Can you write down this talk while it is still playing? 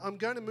I'm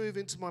going to move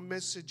into my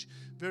message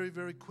very,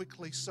 very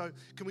quickly. So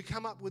can we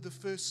come up with the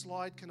first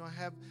slide? Can I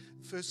have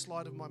the first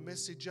slide of my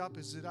message up?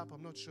 Is it up?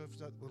 I'm not sure if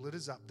that, well, it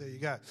is up. There you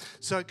go.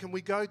 So can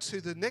we go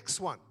to the next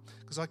one?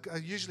 Because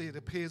usually it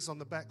appears on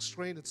the back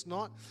screen. It's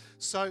not.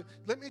 So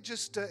let me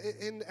just,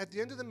 at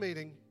the end of the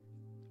meeting,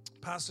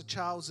 Pastor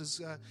Charles is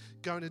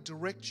going to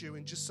direct you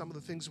in just some of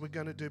the things we're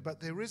going to do. But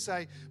there is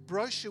a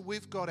brochure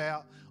we've got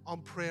out on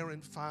prayer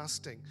and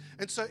fasting.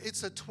 And so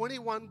it's a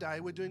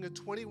 21-day. We're doing a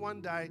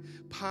 21-day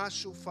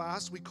partial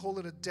fast. We call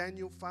it a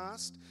Daniel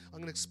fast. I'm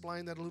going to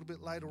explain that a little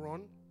bit later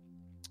on.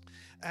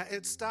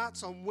 It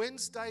starts on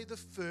Wednesday the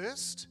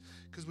 1st,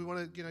 because we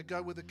want to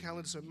go with the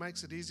calendar so it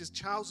makes it easier.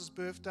 Charles's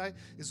birthday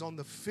is on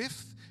the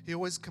 5th. He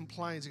always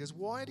complains. He goes,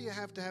 why do you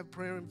have to have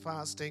prayer and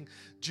fasting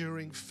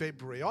during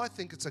February? I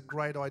think it's a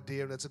great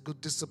idea and it's a good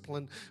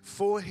discipline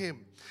for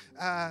him.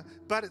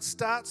 But it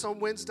starts on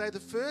Wednesday the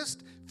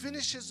 1st,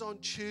 finishes on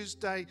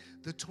Tuesday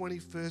the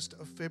 21st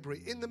of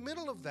February. In the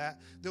middle of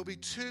that, there'll be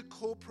 2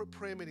 corporate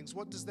prayer meetings.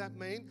 What does that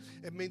mean?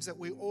 It means that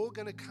we're all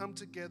going to come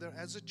together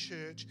as a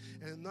church,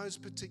 and in those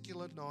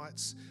particular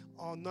nights,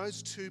 on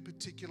those 2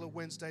 particular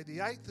Wednesday, the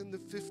 8th and the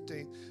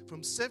 15th,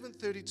 from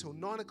 7:30 till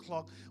 9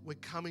 o'clock, we're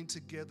coming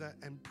together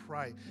and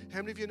pray. How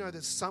many of you know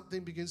that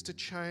something begins to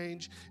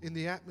change in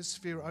the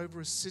atmosphere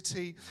over a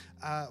city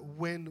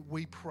when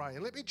we pray?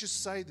 And let me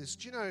just say this.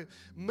 Do you know,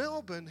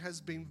 Melbourne has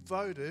been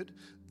voted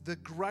the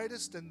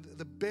greatest and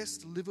the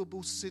best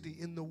livable city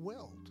in the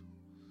world.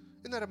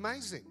 Isn't that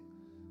amazing?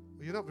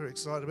 Well, you're not very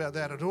excited about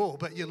that at all,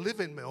 but you live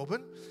in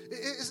Melbourne.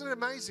 Isn't it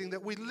amazing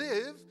that we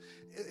live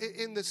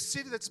in the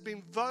city that's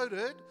been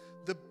voted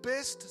the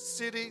best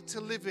city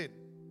to live in?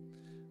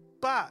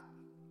 But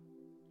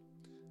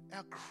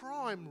our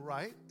crime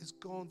rate has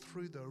gone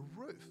through the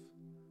roof.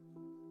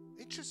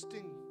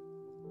 Interesting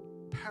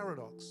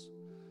paradox.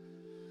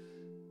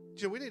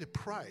 You know, we need to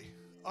pray.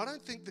 I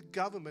don't think the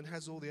government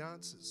has all the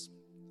answers,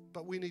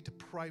 but we need to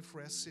pray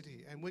for our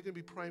city. And we're going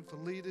to be praying for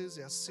leaders,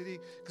 our city,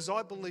 because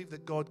I believe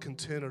that God can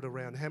turn it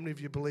around. How many of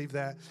you believe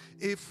that?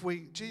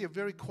 You're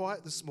very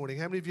quiet this morning.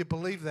 How many of you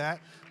believe that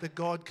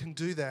God can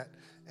do that?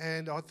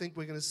 And I think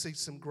we're going to see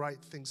some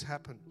great things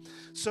happen.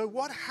 So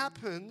what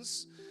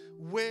happens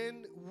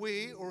when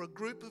we or a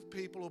group of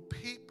people or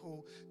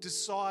people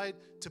decide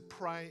to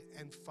pray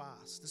and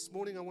fast? This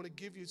morning I want to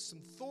give you some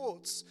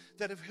thoughts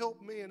that have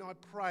helped me, and I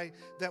pray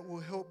that will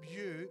help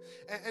you.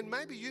 And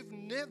maybe you've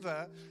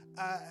never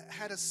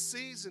had a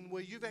season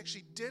where you've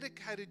actually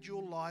dedicated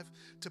your life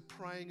to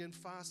praying and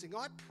fasting.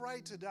 I pray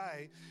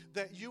today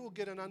that you will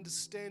get an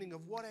understanding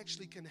of what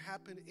actually can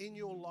happen in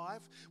your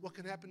life, what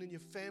can happen in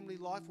your family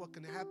life, what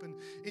can happen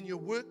in your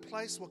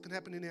workplace, what can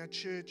happen in our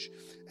church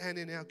and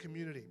in our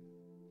community.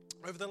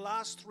 Over the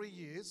last 3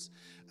 years,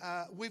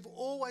 we've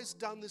always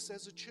done this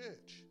as a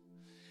church.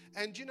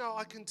 And you know,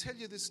 I can tell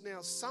you this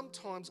now,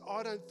 sometimes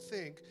I don't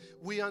think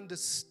we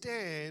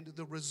understand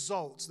the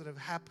results that have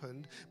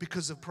happened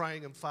because of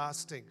praying and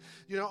fasting.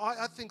 You know,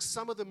 I think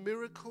some of the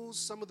miracles,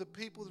 some of the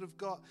people that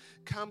have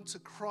come to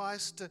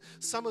Christ,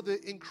 some of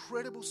the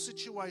incredible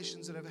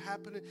situations that have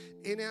happened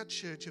in our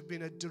church have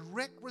been a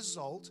direct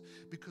result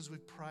because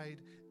we've prayed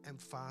and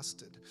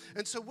fasted.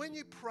 And so when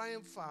you pray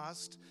and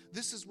fast,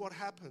 this is what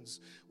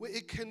happens.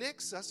 It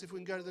connects us, if we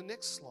can go to the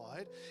next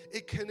slide,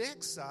 it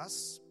connects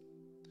us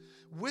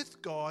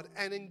with God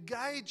and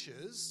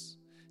engages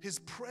His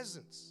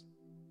presence.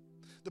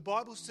 The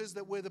Bible says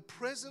that where the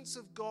presence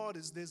of God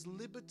is, there's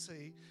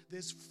liberty,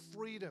 there's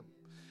freedom.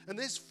 And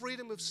there's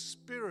freedom of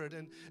spirit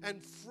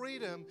and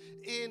freedom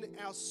in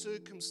our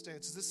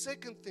circumstances. The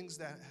second thing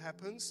that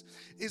happens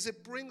is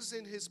it brings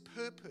in His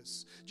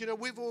purpose. You know,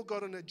 we've all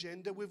got an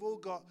agenda. We've all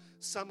got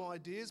some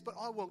ideas, but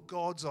I want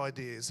God's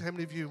ideas. How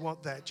many of you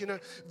want that? You know,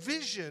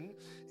 vision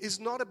is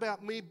not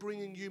about me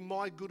bringing you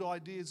my good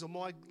ideas or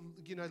my,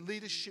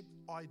 leadership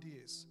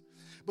ideas.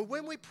 But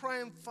when we pray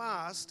and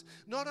fast,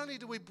 not only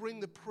do we bring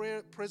the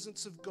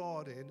presence of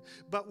God in,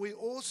 but we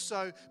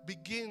also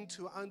begin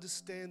to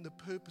understand the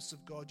purpose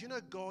of God. You know,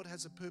 God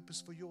has a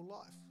purpose for your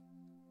life.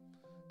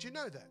 Do you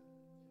know that?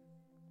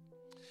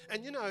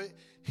 And you know,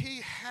 He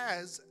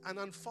has an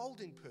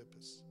unfolding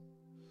purpose.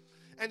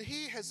 And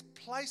He has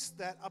placed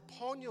that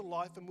upon your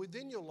life and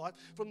within your life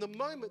from the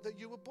moment that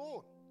you were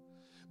born.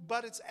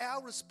 But it's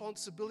our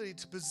responsibility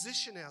to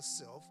position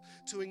ourselves,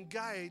 to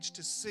engage,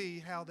 to see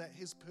how that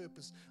His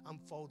purpose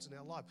unfolds in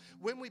our life.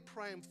 When we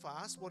pray and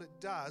fast, what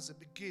it does, it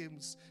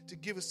begins to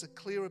give us a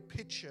clearer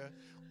picture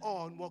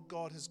on what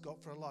God has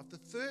got for our life. The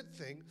third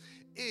thing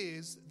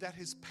is that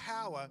His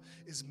power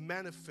is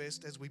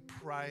manifest as we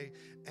pray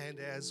and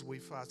as we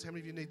fast. How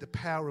many of you need the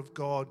power of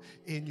God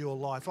in your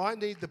life? I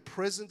need the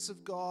presence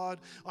of God,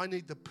 I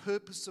need the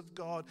purpose of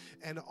God,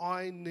 and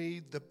I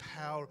need the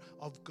power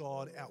of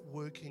God out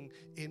working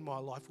in my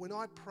life. When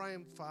I pray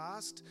and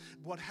fast,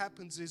 what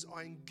happens is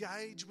I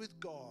engage with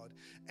God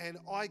and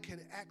I can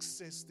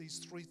access these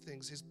 3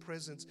 things: His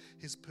presence,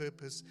 His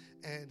purpose,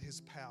 and His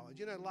power.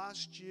 You know,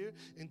 last year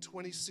in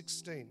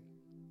 2016,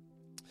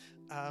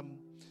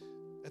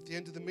 At the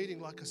end of the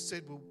meeting, like I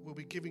said, we'll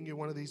be giving you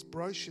one of these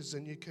brochures,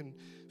 and you can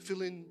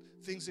fill in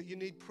things that you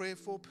need prayer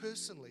for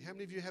personally. How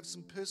many of you have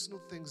some personal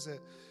things that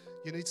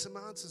you need some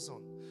answers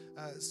on?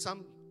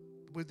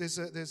 There's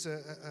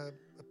a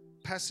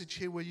passage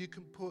here where you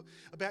can put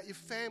about your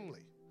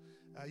family.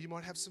 You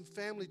might have some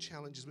family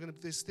challenges.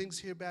 There's things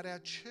here about our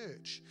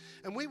church.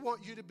 And we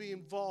want you to be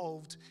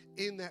involved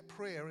in that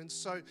prayer. And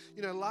so,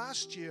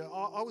 last year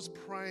I was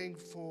praying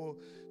for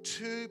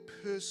 2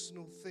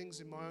 personal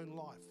things in my own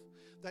life.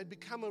 They'd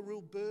become a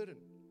real burden.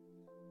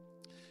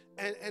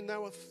 And they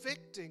were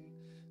affecting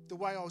the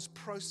way I was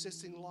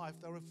processing life.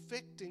 They were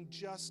affecting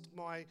just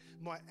my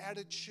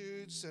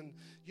attitudes and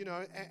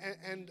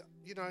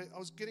I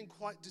was getting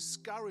quite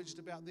discouraged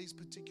about these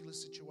particular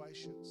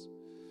situations.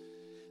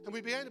 And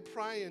we began to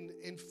pray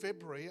in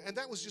February, and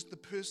that was just the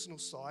personal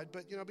side.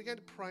 But, I began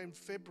to pray in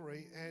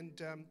February,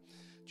 and,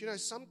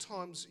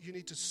 sometimes you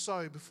need to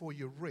sow before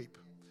you reap.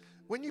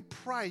 When you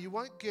pray,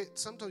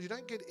 sometimes you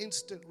don't get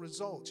instant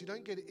results. You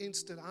don't get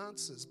instant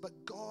answers, but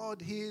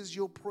God hears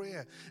your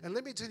prayer. And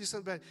let me tell you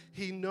something about it.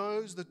 He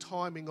knows the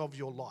timing of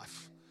your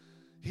life.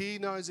 He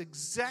knows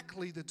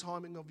exactly the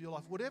timing of your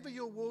life. Whatever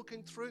you're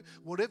walking through,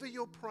 whatever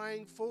you're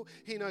praying for,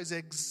 He knows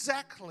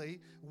exactly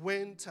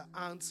when to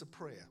answer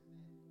prayer.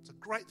 It's a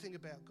great thing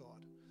about God.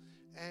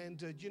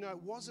 And,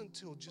 it wasn't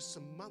until just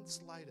some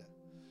months later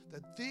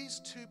that these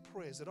 2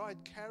 prayers that I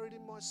had carried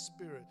in my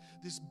spirit,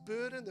 this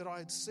burden that I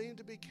had seemed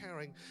to be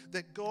carrying,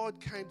 that God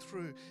came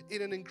through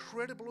in an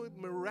incredibly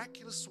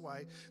miraculous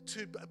way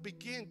to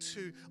begin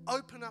to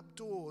open up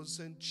doors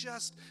and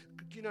just,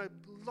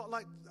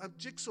 like a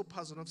jigsaw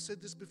puzzle, and I've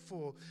said this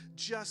before,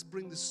 just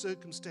bring the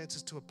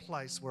circumstances to a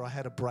place where I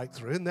had a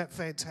breakthrough. Isn't that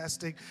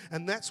fantastic?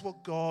 And that's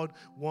what God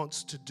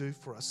wants to do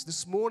for us.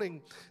 This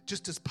morning,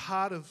 just as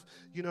part of,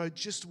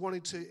 just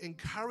wanting to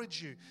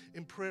encourage you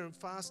in prayer and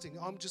fasting,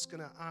 I'm just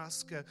going to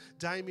ask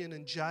Damien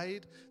and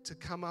Jade to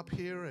come up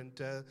here. And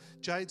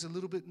Jade's a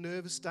little bit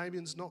nervous.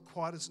 Damien's not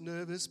quite as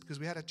nervous because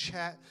we had a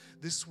chat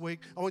this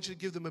week. I want you to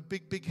give them a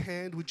big, big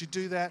hand. Would you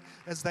do that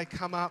as they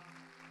come up?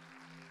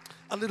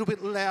 A little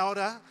bit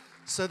louder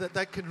so that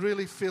they can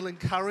really feel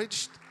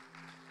encouraged.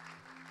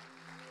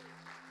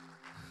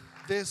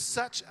 They're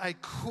such a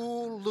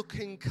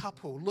cool-looking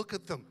couple. Look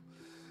at them.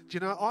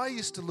 I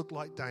used to look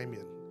like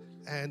Damien.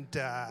 And,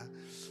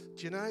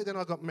 then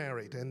I got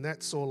married, and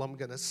that's all I'm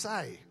going to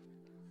say.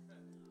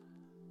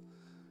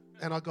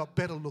 And I got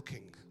better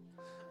looking.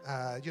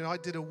 I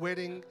did a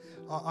wedding.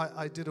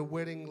 I did a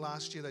wedding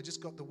last year. They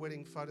just got the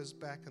wedding photos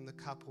back, and the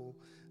couple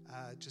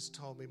just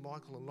told me,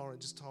 Michael and Lauren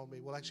just told me,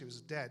 well, actually it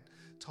was Dad,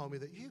 told me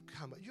that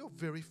you're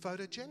very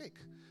photogenic.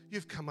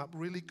 You've come up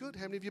really good.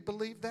 How many of you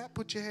believe that?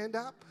 Put your hand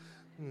up.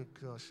 Oh,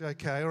 gosh.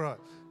 Okay, all right.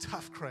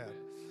 Tough crowd.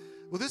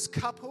 Well, this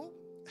couple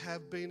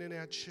have been in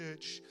our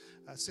church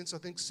since, I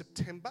think,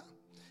 September.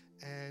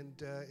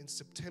 And in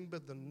September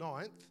the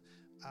 9th,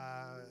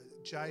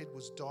 Jade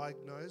was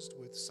diagnosed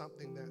with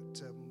something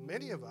that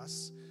many of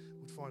us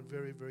would find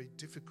very, very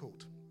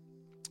difficult.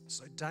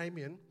 So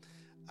Damien,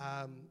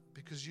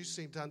 because you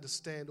seem to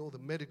understand all the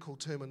medical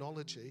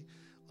terminology,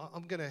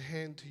 I'm going to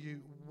hand to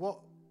you what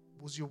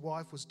was your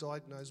wife was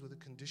diagnosed with a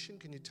condition.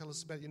 Can you tell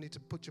us about it? You need to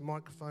put your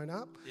microphone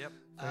up. Yep.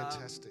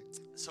 Fantastic.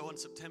 So on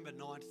September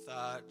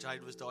 9th,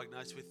 Jade was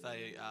diagnosed with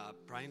a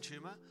brain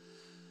tumour.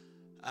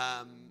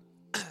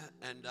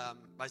 And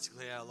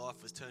basically our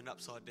life was turned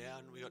upside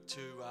down. We got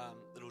 2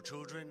 little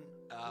children.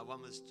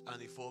 One was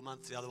only 4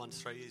 months, the other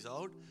one's 3 years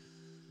old.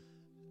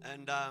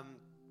 And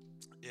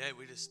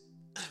we just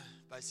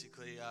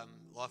basically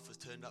life was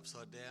turned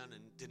upside down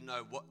and didn't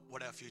know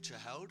what our future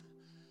held.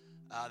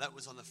 That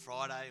was on the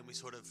Friday, and we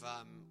sort of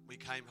we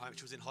came home.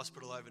 She was in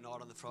hospital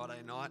overnight on the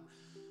Friday night.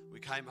 We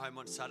came home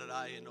on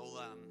Saturday, and all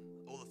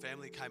the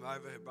family came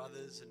over, her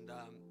brothers and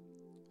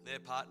their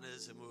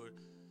partners, and we were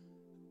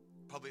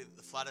probably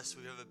the flattest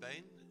we've ever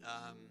been.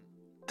 I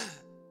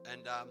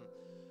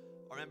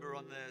remember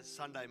on the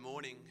Sunday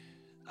morning,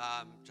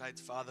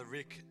 Jade's father,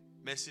 Rick,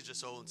 messaged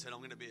us all and said, I'm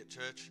going to be at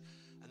church.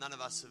 And none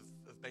of us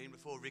have been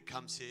before. Rick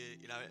comes here,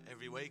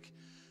 every week.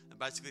 And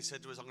basically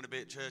said to us, I'm going to be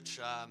at church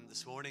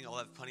this morning. I'll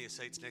have plenty of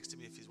seats next to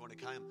me if you want to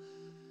come.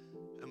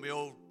 And we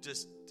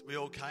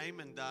all came,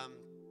 and,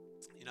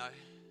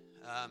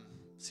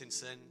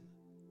 since then,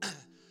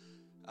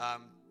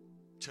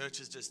 church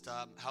has just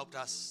helped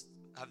us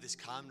have this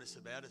calmness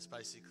about us,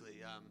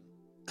 basically,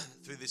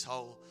 through this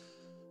whole,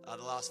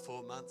 the last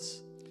 4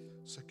 months.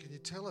 So can you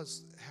tell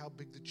us how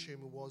big the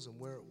tumour was and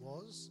where it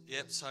was?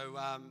 Yep, so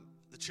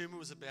the tumour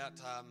was about,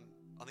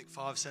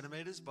 5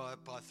 centimetres by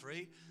 3.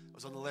 It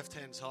was on the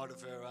left-hand side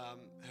of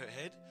her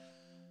head.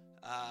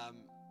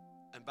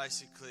 And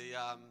basically,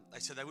 they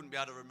said they wouldn't be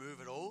able to remove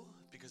it all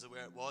because of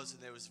where it was,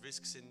 and there was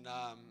risks in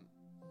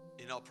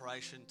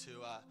operation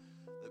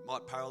that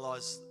might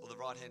paralyse the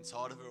right-hand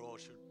side of her, or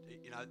should,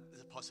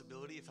 there's a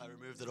possibility if they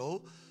removed it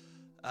all.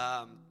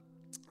 On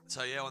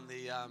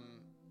the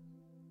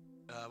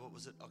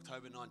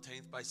October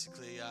 19th,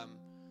 basically,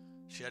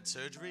 she had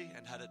surgery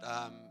and had it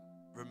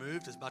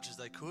removed as much as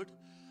they could.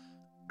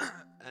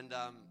 And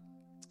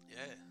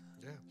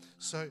Yeah.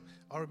 So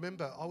I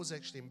remember I was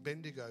actually in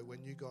Bendigo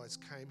when you guys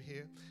came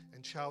here,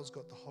 and Charles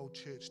got the whole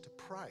church to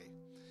pray,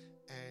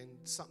 and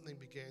something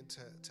began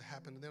to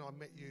happen. And then I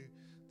met you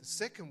the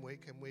second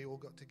week, and we all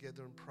got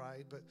together and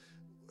prayed. But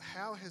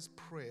how has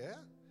prayer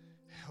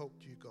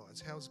helped you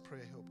guys? How has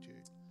prayer helped you?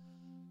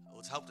 Well,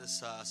 it's helped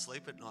us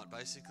sleep at night,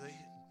 basically.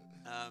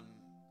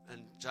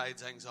 And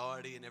Jade's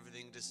anxiety and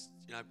everything just,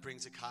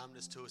 brings a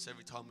calmness to us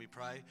every time we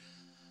pray.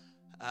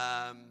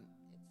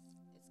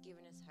 It's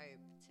given us hope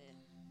to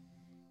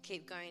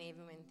keep going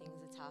even when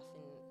things are tough,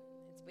 and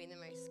it's been the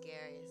most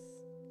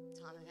scariest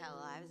time of our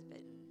lives,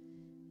 but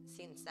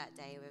since that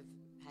day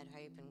we've had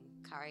hope and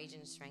courage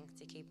and strength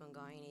to keep on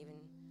going, even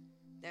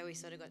though we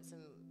sort of got some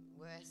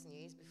worse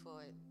news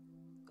before it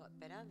got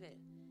better. But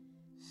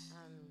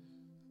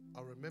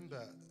I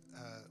remember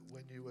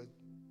when you were,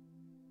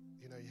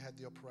 you had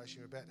the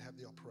operation, you were about to have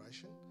the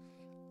operation.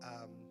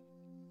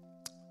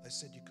 They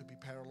said you could be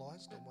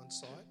paralysed on one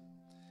side.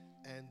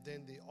 And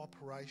then the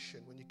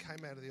operation, when you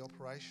came out of the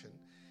operation,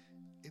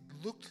 it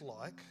looked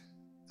like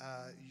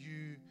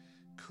you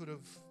could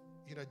have,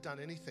 done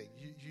anything.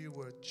 You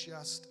were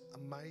just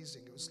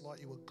amazing. It was like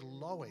you were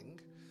glowing,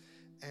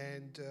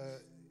 and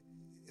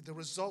the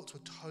results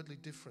were totally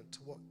different to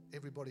what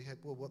everybody had,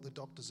 what the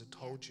doctors had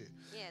told you.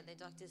 Yeah, the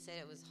doctor said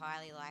it was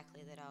highly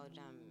likely that I would,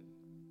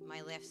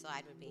 my left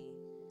side would be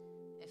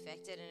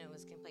affected, and it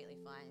was completely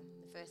fine.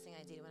 The first thing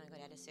I did when I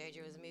got out of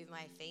surgery was move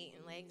my feet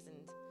and legs, and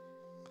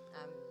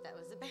that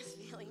was the best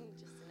feeling,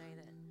 just to know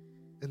that.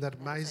 Isn't that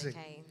amazing?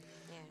 Okay.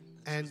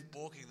 Yeah. And she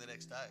was walking the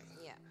next day.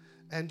 Yeah.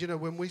 And,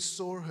 when we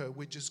saw her,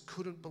 we just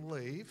couldn't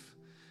believe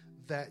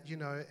that,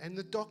 and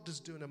the doctors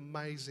do an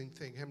amazing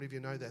thing. How many of you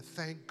know that?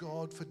 Thank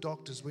God for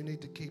doctors. We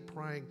need to keep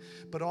praying.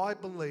 But I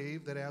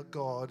believe that our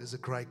God is a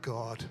great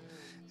God.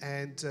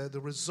 And the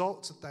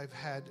results that they've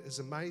had is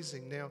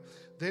amazing. Now,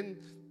 then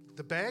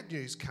the bad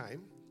news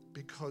came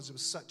because it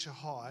was such a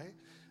high.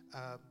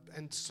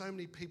 And so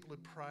many people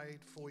had prayed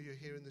for you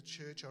here in the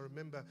church. I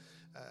remember,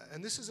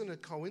 and this isn't a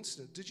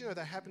coincidence. Did you know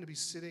they happened to be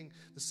sitting,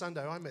 the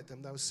Sunday I met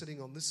them, they were sitting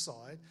on this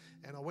side,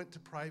 and I went to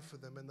pray for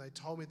them, and they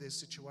told me their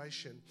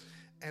situation.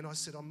 And I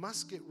said, I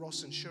must get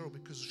Ross and Cheryl,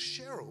 because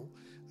Cheryl,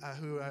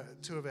 who are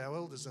two of our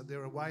elders,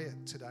 they're away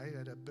today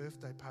at a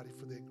birthday party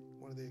for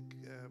one of their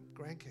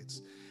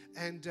grandkids.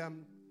 And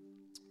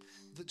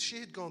that she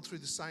had gone through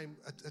the same,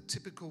 a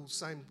typical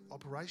same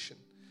operation.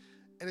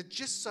 And it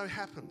just so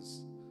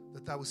happens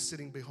that they were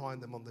sitting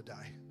behind them on the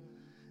day.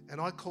 And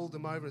I called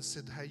them over and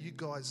said, hey, you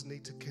guys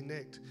need to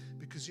connect,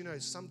 because,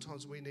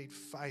 sometimes we need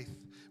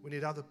faith. We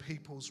need other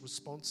people's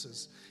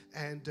responses.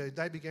 And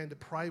they began to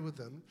pray with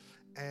them,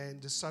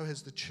 and so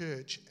has the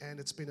church, and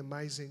it's been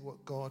amazing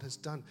what God has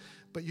done.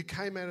 But you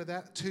came out of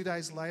that, 2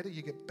 days later,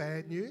 you get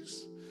bad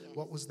news. Yes.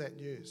 What was that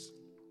news?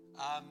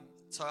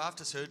 So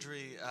after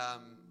surgery,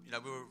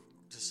 we were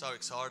just so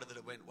excited that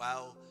it went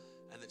well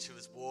and that she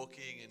was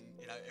walking, and,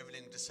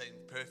 everything just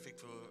seemed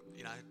perfect. We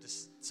were,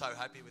 just so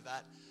happy with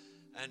that.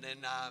 And then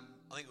I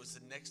think it was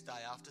the next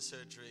day after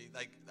surgery,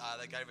 they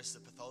gave us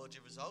the pathology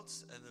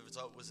results, and the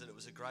result was that it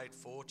was a grade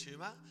 4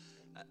 tumour,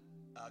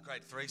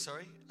 grade 3,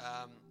 sorry,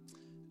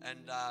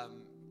 and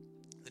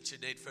that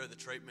she'd need further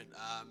treatment,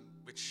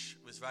 which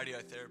was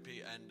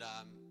radiotherapy and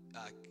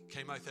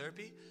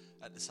chemotherapy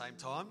at the same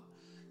time,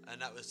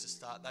 and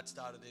that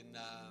started in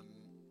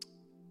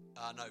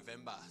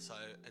November. So,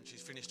 and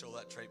she's finished all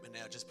that treatment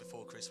now just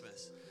before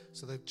Christmas.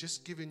 So they've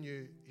just given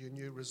you your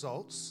new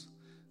results.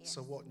 Yes.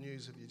 So what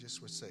news have you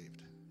just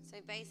received? So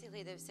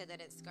basically they've said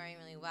that it's going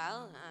really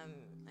well.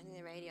 I think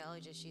the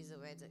radiologist used the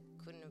words that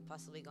couldn't have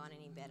possibly gone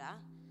any better.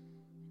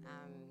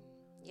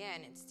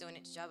 And it's doing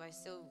its job. I'm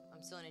still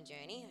on a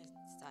journey.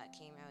 I start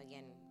chemo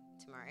again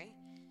tomorrow,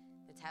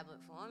 the tablet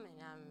form.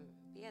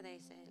 And they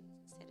said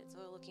it's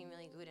all looking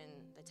really good, and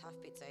the tough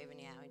bit's over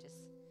now. We're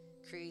just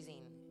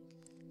cruising,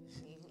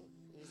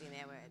 using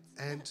their words.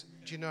 And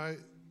do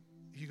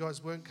you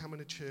guys weren't coming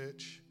to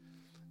church.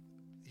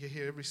 You're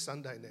here every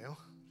Sunday now.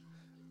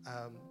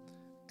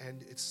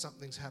 And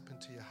something's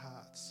happened to your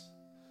hearts.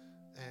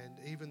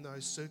 And even though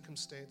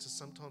circumstances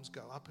sometimes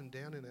go up and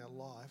down in our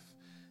life,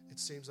 it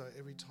seems like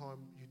every time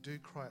you do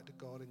cry out to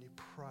God and you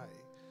pray,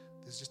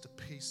 there's just a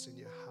peace in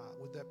your heart.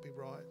 Would that be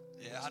right?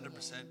 Yeah,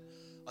 100%.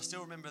 I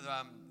still remember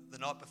the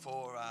night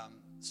before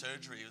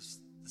surgery. It was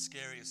the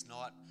scariest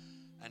night.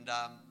 And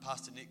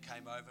Pastor Nick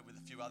came over with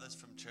a few others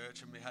from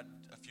church, and we had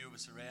a few of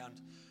us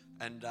around.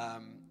 And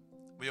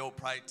we all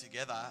prayed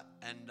together.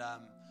 And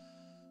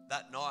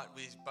that night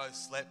we both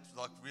slept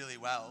really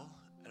well.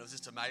 And it was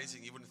just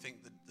amazing. You wouldn't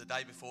think that the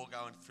day before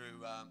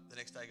the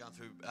next day going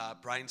through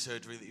brain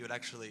surgery, that you would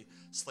actually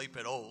sleep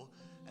at all.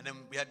 And then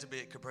we had to be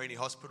at Cabrini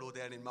Hospital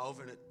down in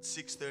Malvern at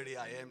 6:30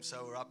 a.m.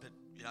 So we're up at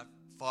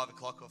 5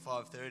 o'clock or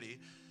 5:30.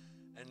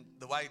 And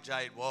the way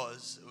Jade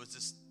was,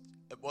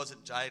 it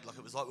wasn't Jade.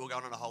 It was like we were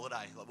going on a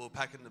holiday. We were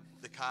packing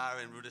the car,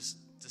 and we were just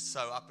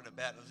so up and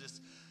about.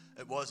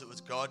 It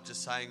was God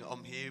just saying,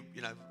 I'm here,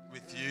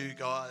 with you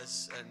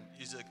guys, and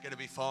you're going to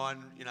be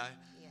fine, Yeah.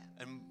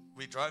 And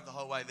we drove the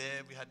whole way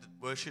there. We had the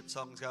worship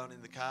songs going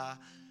in the car,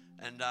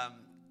 and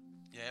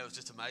Yeah, it was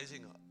just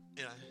amazing.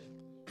 You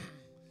know,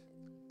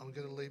 I'm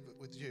going to leave it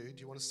with you.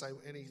 Do you want to say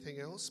anything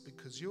else?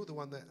 Because you're the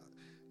one that,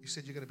 you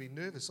said you're going to be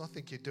nervous. I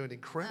think you're doing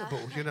incredible,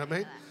 you know what I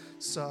mean?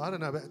 So I don't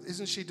know, but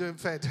isn't she doing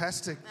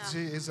fantastic? She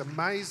is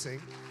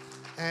amazing.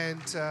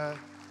 And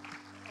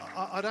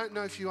I don't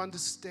know if you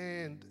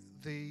understand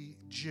the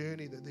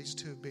journey that these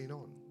two have been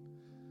on.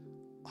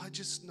 I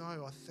just know,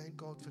 I thank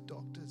God for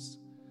doctors.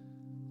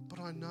 But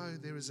I know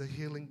there is a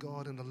healing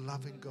God and a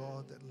loving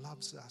God that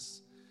loves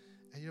us.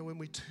 And you know, when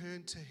we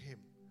turn to Him,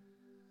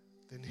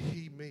 then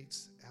He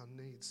meets our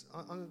needs.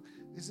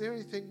 Is there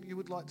anything you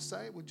would like to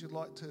say? Would you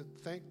like to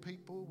thank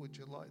people? Would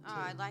you like to...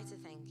 I'd like to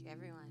thank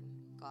everyone,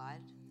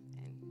 God,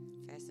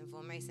 and first and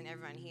foremost, and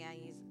everyone here,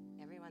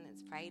 everyone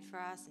that's prayed for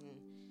us, and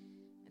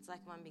it's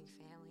like one big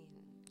family,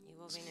 and you've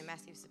all been a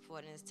massive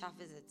support, and as tough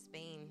as it's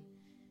been,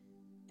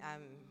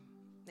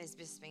 there's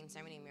just been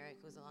so many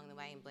miracles along the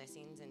way and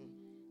blessings, and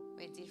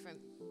we're different,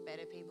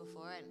 better people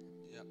for it.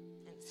 Yep.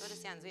 And it sort of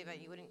sounds weird,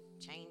 but you wouldn't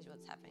change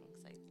what's happening.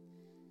 So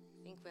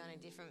I think we're on a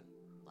different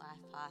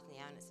life path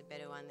now, and it's a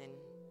better one than...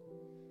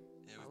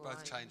 Yeah, we've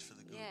both changed for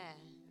the good.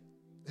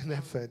 Yeah. Isn't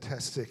that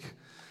fantastic?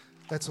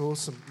 That's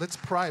awesome. Let's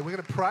pray. We're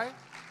going to pray.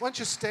 Why don't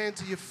you stand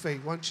to your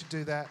feet? Why don't you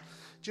do that?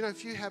 Do you know,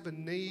 if you have a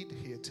need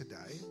here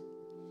today,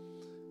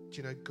 do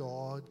you know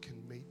God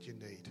can meet your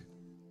need?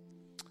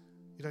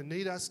 You don't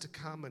need us to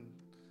come and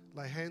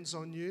lay hands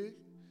on you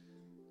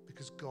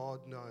because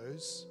God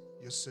knows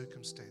your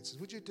circumstances.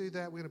 Would you do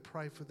that? We're going to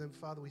pray for them.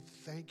 Father, we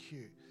thank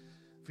you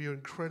for your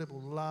incredible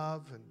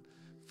love and,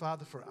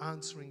 Father, for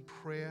answering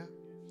prayer.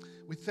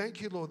 We thank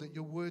you, Lord, that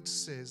your word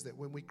says that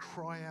when we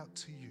cry out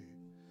to you,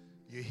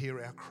 you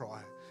hear our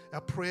cry.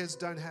 Our prayers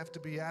don't have to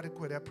be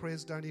adequate. Our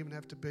prayers don't even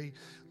have to be,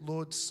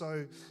 Lord,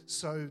 so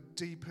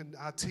deep and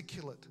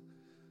articulate.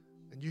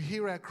 And you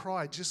hear our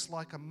cry just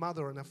like a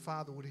mother and a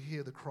father would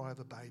hear the cry of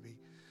a baby.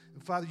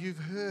 And Father, you've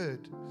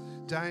heard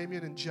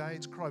Damien and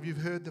Jade's cry. You've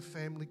heard the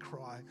family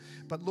cry.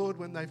 But Lord,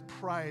 when they've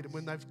prayed and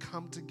when they've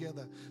come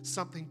together,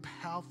 something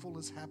powerful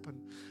has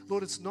happened.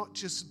 Lord, it's not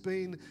just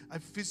been a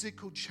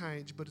physical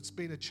change, but it's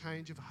been a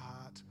change of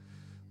heart.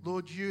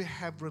 Lord, you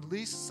have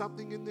released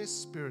something in their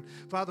spirit.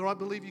 Father, I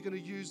believe you're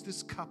going to use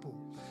this couple.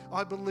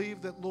 I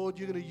believe that, Lord,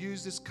 you're going to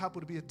use this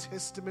couple to be a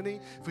testimony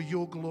for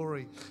your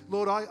glory.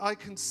 Lord, I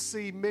can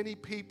see many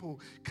people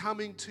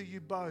coming to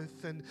you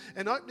both and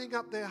opening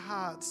up their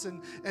hearts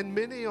and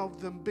many of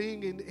them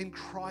being in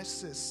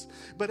crisis.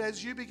 But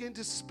as you begin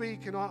to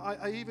speak, and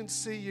I even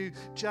see you,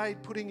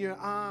 Jade, putting your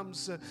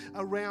arms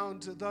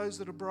around those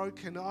that are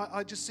broken.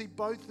 I just see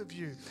both of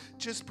you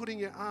just putting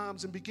your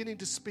arms and beginning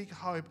to speak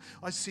hope.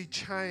 I see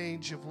change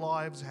of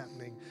lives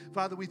happening.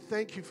 Father, we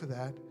thank you for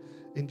that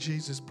in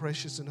Jesus'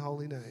 precious and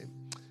holy name.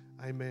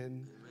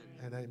 Amen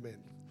and amen.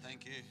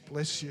 Thank you.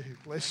 Bless you.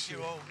 Bless you.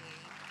 Thank you all.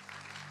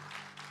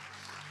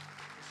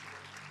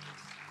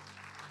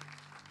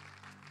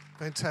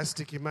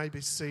 Fantastic. You may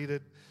be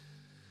seated.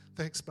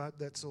 Thanks, bud.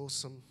 That's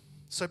awesome.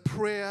 So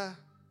prayer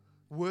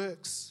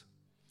works.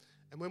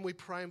 And when we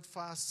pray and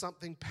fast,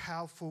 something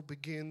powerful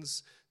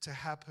begins to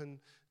happen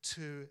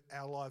to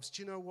our lives.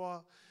 Do you know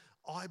what?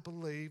 I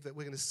believe that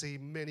we're going to see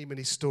many,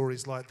 many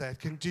stories like that.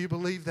 Do you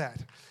believe that?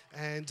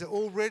 And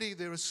already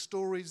there are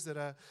stories that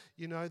are,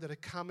 that are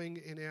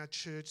coming in our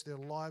church. Their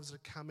lives are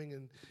coming,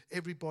 and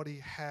everybody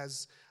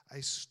has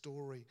a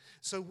story.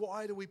 So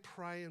why do we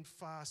pray and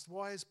fast?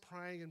 Why is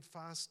praying and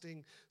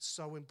fasting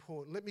so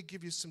important? Let me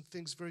give you some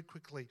things very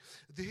quickly.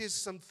 Here's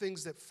some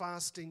things that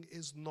fasting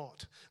is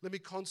not. Let me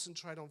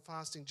concentrate on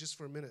fasting just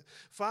for a minute.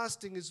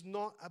 Fasting is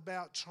not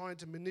about trying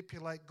to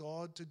manipulate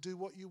God to do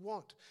what you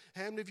want.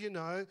 How many of you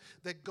know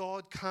that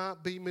God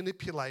can't be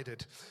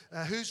manipulated?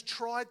 Who's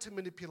tried to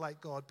manipulate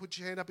God? Put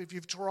your hand up if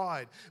you've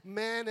tried.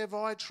 Man, have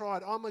I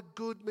tried. I'm a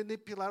good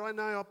manipulator. I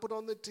know. I put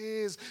on the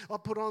tears. I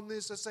put on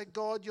this. I say,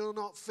 God, you're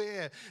not fair.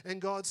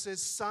 And God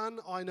says, son,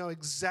 I know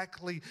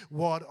exactly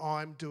what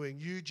I'm doing.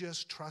 You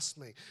just trust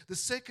me. The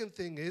second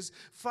thing is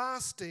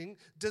fasting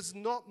does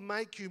not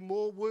make you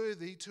more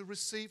worthy to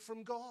receive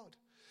from God.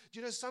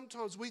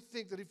 Sometimes we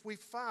think that if we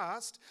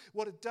fast,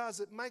 what it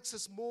does, it makes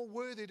us more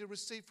worthy to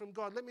receive from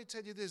God. Let me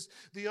tell you this.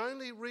 The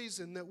only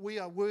reason that we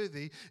are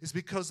worthy is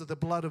because of the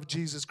blood of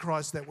Jesus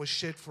Christ that was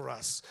shed for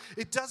us.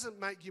 It doesn't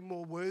make you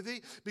more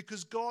worthy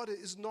because God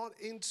is not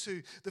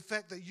into the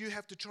fact that you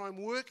have to try and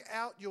work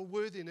out your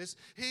worthiness.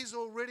 He's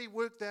already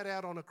worked that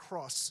out on a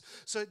cross.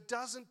 So it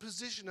doesn't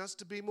position us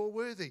to be more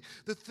worthy.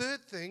 The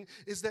third thing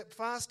is that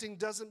fasting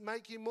doesn't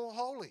make you more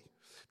holy.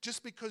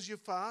 Just because you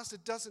fast,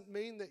 it doesn't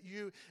mean that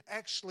you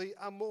actually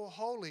are more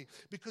holy.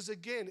 Because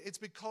again, it's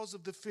because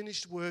of the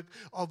finished work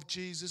of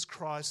Jesus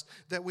Christ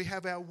that we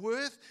have our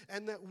worth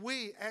and that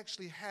we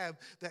actually have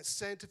that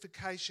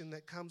sanctification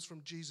that comes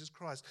from Jesus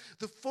Christ.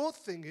 The fourth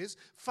thing is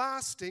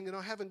fasting, and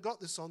I haven't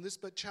got this on this,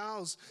 but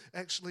Charles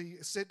actually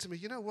said to me,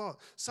 you know what?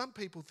 Some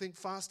people think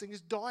fasting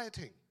is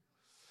dieting.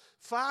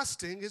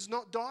 Fasting is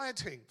not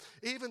dieting,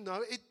 even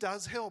though it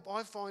does help.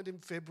 I find in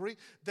February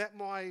that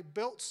my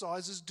belt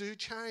sizes do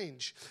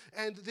change.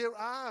 And there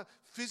are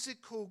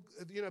physical,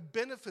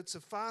 benefits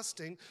of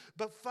fasting,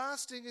 but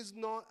fasting is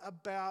not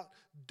about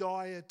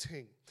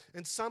dieting.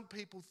 And some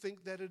people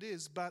think that it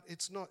is, but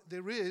it's not.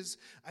 There is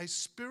a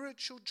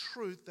spiritual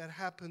truth that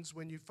happens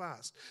when you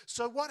fast.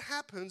 So what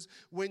happens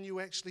when you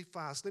actually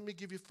fast? Let me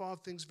give you 5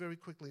 things very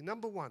quickly.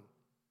 Number 1,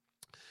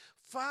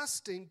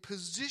 fasting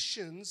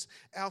positions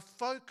our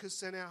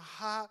focus and our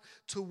heart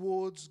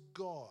towards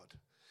God.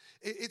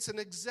 It's an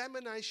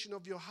examination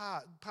of your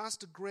heart.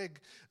 Pastor Greg,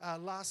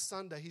 last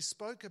Sunday, he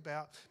spoke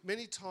about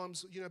many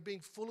times, being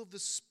full of the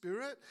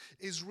Spirit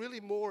is really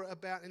more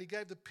about, and he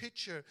gave the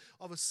picture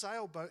of a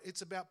sailboat.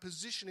 It's about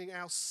positioning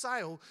our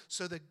sail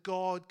so that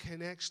God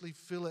can actually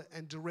fill it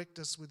and direct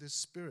us with His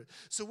Spirit.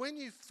 So when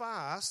you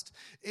fast,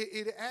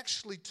 it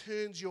actually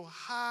turns your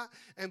heart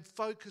and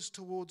focus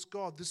towards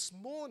God. This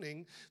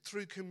morning,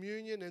 through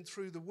communion and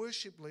through the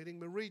worship leading,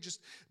 Marie just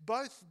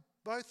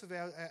both of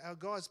our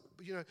guys,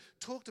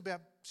 talked about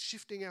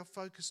shifting our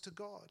focus to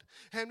God.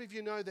 How many of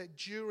you know that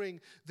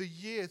during the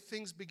year,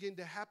 things begin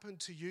to happen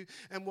to you,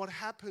 and what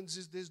happens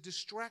is there's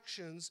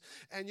distractions,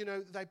 and,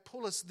 they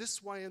pull us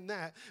this way and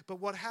that,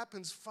 but what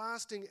happens,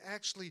 fasting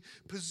actually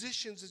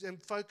positions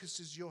and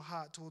focuses your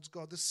heart towards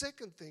God. The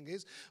second thing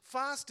is,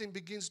 fasting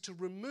begins to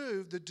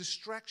remove the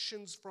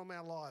distractions from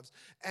our lives,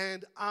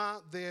 and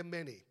aren't there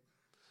many?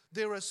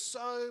 There are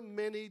so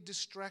many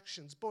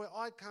distractions. Boy,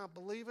 I can't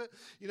believe it.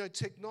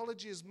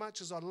 Technology, as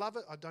much as I love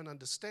it, I don't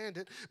understand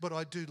it, but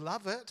I do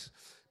love it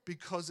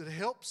because it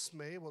helps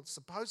me. Well, it's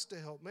supposed to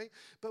help me.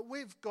 But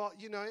we've got,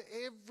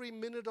 every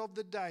minute of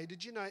the day.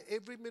 Did you know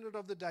every minute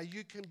of the day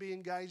you can be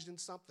engaged in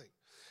something?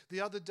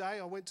 The other day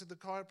I went to the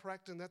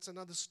chiropractor, and that's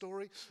another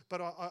story,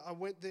 but I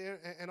went there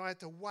and I had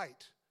to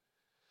wait.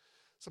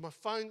 So my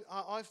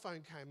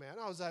iPhone came out.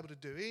 I was able to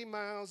do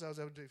emails. I was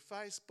able to do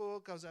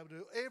Facebook. I was able to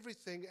do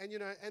everything. And,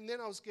 and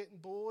then I was getting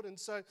bored. And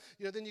so,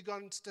 then you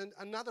got into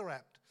another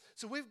app.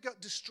 So we've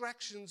got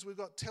distractions. We've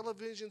got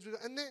televisions.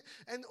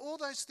 And all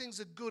those things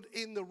are good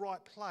in the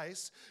right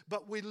place.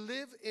 But we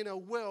live in a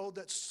world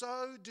that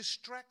so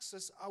distracts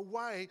us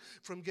away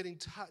from getting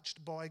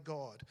touched by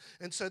God.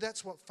 And so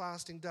that's what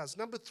fasting does.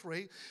 Number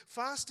 3,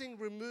 fasting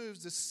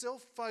removes the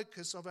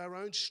self-focus of our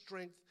own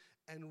strength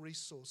and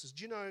resources.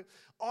 Do you know,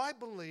 I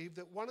believe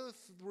that one of the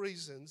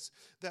reasons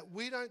that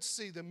we don't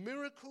see the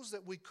miracles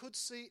that we could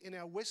see in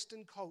our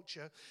Western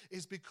culture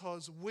is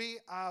because we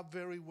are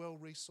very well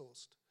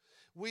resourced.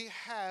 We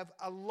have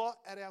a lot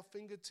at our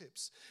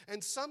fingertips.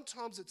 And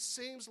sometimes it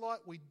seems like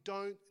we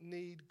don't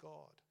need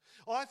God.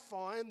 I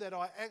find that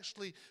I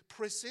actually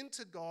press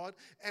into God,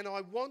 and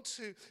I want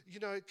to,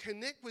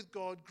 connect with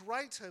God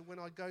greater when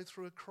I go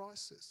through a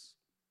crisis.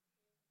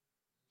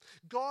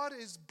 God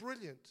is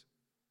brilliant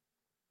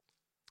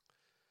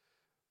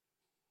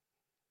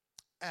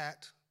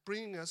at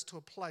bringing us to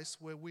a place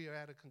where we are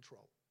out of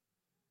control.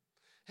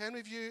 How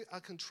many of you are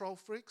control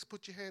freaks?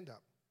 Put your hand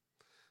up.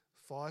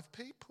 5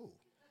 people.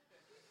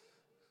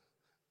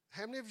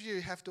 How many of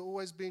you have to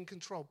always be in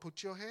control?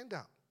 Put your hand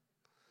up.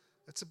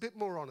 That's a bit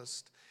more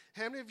honest.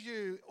 How many of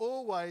you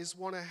always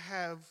want to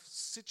have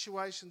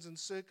situations and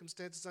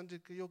circumstances under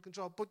your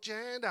control? Put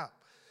your hand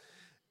up.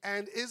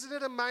 And isn't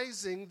it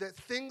amazing that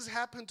things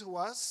happen to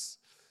us?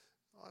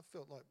 I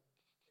felt like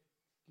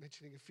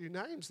mentioning a few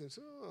names. And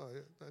so,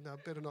 no, I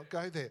better not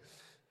go there.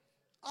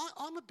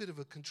 I'm a bit of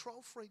a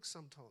control freak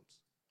sometimes.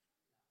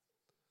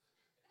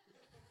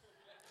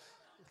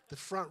 The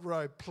front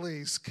row,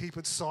 please keep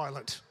it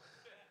silent.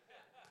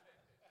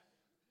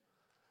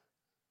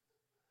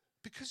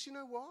 Because you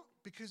know what?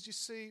 Because you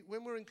see,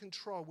 when we're in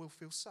control, we'll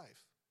feel safe.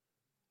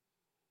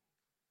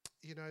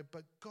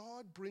 But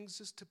God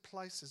brings us to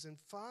places, and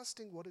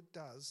fasting, what it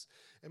does,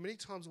 and many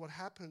times what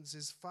happens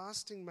is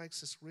fasting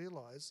makes us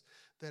realize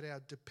that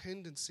our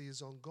dependency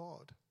is on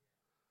God.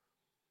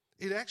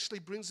 It actually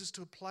brings us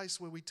to a place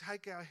where we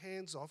take our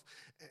hands off,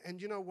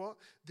 and you know what?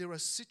 There are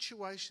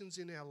situations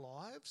in our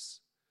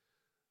lives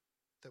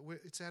that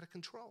it's out of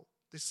control.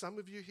 There's some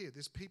of you here,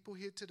 there's people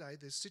here today,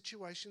 there's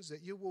situations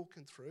that you're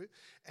walking through,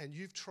 and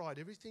you've tried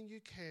everything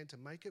you can to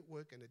make it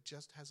work, and it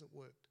just hasn't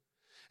worked.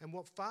 And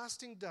what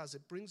fasting does,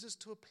 it brings us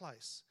to a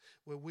place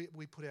where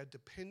we put our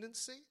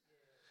dependency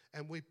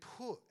and we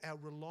put our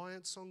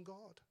reliance on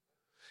God.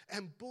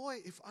 And boy,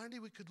 if only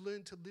we could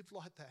learn to live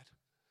like that.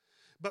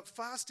 But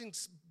fasting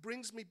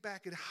brings me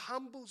back. It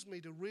humbles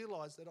me to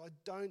realize that I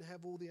don't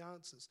have all the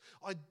answers.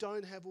 I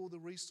don't have all the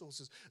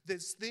resources.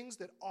 There's things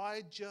that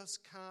I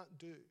just can't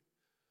do.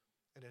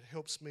 And it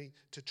helps me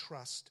to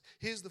trust.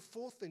 Here's the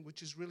 4th thing,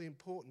 which is really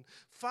important.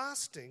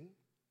 Fasting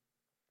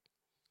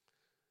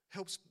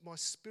helps my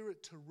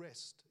spirit to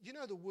rest. You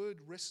know the word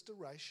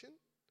restoration?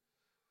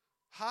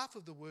 Half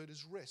of the word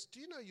is rest. Do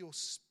you know your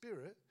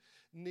spirit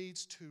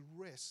needs to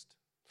rest?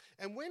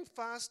 And when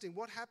fasting,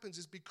 what happens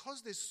is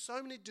because there's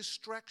so many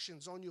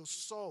distractions on your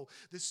soul,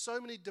 there's so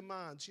many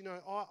demands.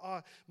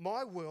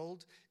 My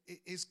world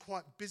is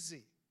quite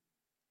busy.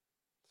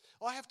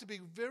 I have to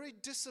be very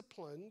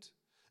disciplined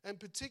And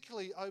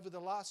particularly over the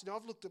last,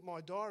 I've looked at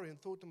my diary and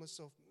thought to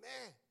myself,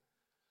 man.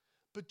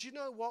 But you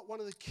know what? One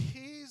of the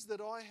keys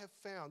that I have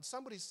found,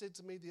 somebody said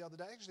to me the other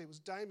day, actually it was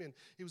Damien,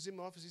 he was in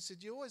my office, he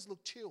said, you always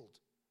look chilled.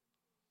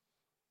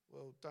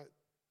 Well,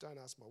 don't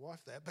ask my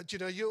wife that, but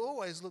you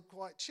always look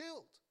quite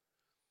chilled.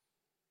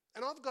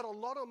 And I've got a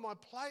lot on my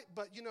plate,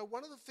 but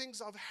one of the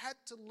things I've had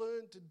to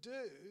learn to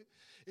do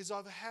is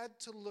I've had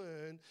to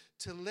learn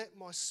to let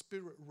my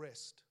spirit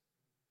rest.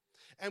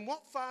 And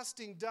what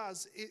fasting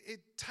does,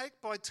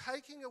 by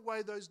taking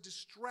away those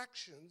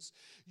distractions,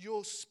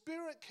 your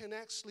spirit can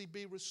actually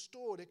be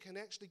restored. It can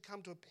actually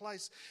come to a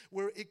place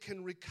where it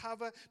can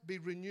recover, be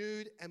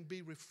renewed, and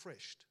be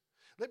refreshed.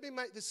 Let me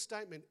make this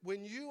statement.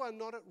 When you are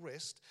not at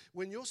rest,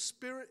 when your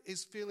spirit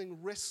is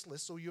feeling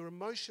restless or your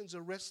emotions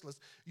are restless,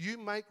 you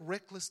make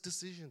reckless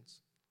decisions.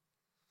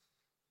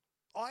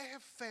 I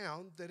have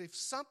found that if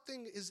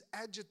something is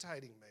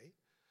agitating me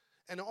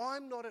and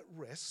I'm not at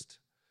rest,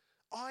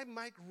 I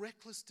make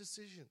reckless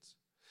decisions.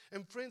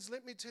 And friends,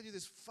 let me tell you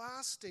this,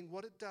 fasting,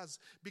 what it does,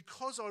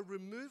 because I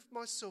remove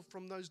myself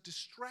from those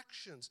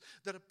distractions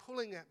that are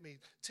pulling at me,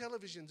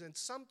 televisions, and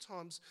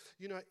sometimes,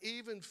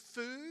 even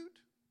food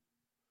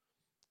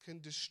can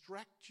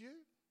distract you.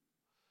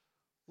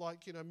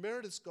 Like,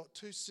 Meredith's got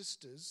two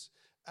sisters,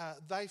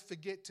 they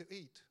forget to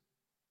eat.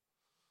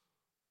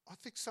 I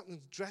think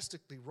something's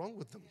drastically wrong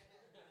with them.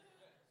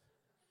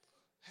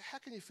 How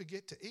can you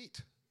forget to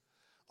eat?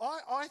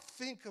 I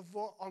think of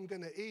what I'm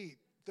going to eat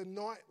the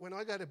night when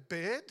I go to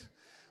bed.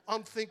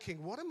 I'm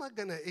thinking, what am I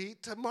going to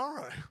eat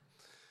tomorrow?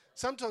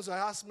 Sometimes I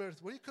ask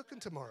Meredith, what are you cooking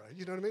tomorrow?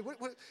 You know what I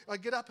mean? I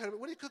get up and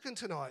what are you cooking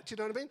tonight? You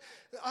know what I mean?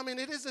 I mean,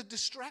 it is a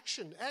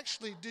distraction.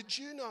 Actually, did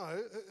you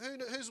know,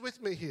 who's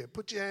with me here?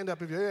 Put your hand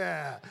up if you,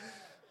 yeah.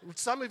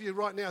 Some of you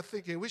right now are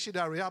thinking, we should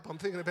hurry up. I'm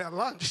thinking about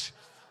lunch.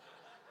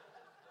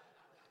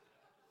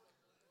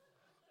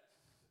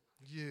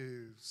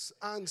 You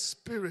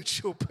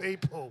unspiritual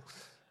people.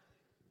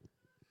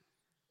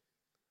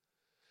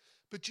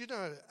 But did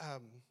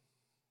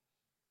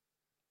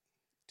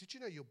you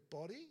know your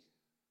body?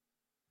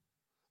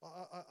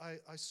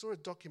 I saw a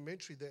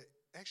documentary that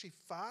actually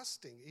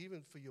fasting,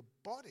 even for your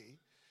body,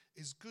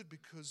 is good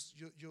because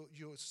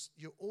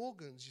your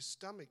organs, your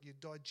stomach, your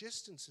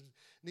digestion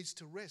needs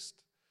to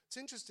rest. It's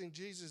interesting,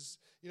 Jesus,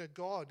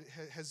 God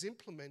has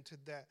implemented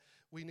that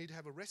we need to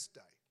have a rest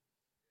day.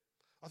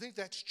 I think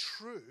that's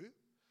true,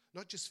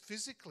 not just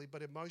physically,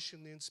 but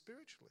emotionally and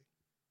spiritually.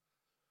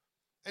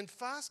 And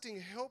fasting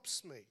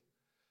helps me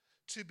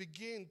to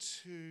begin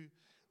to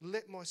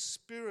let my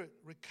spirit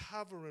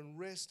recover and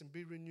rest and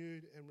be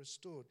renewed and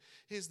restored.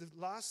 Here's the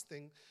last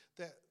thing,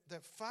 that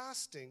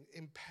fasting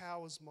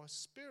empowers my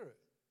spirit.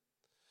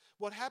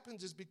 What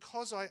happens is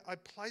because I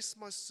place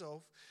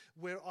myself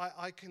where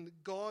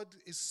God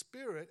is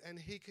spirit and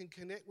he can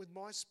connect with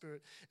my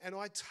spirit, and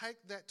I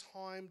take that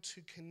time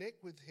to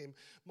connect with him,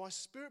 my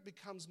spirit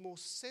becomes more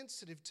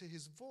sensitive to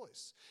his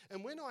voice.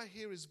 And when I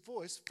hear his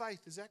voice,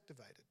 faith is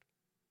activated.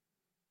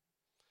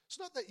 It's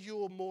not that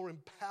you're more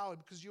empowered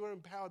because you are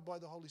empowered by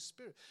the Holy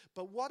Spirit.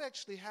 But what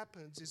actually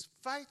happens is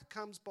faith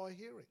comes by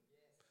hearing.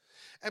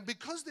 And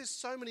because there's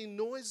so many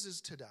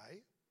noises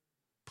today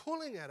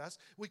pulling at us,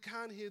 we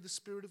can't hear the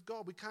Spirit of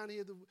God. We can't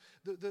hear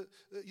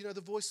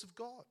the voice of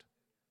God.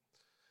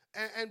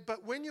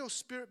 But when your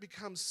spirit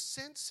becomes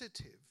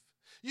sensitive,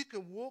 you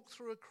can walk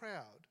through a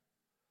crowd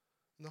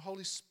and the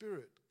Holy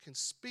Spirit can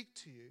speak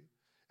to you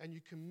and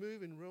you can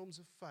move in realms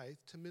of faith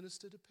to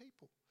minister to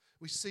people.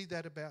 We see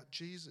that about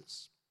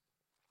Jesus.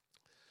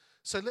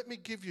 So let me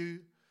give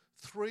you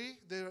three.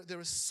 There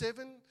are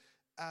 7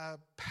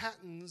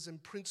 patterns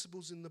and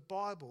principles in the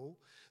Bible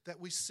that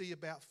we see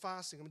about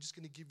fasting. I'm just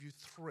going to give you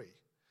 3.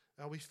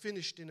 We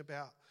finished in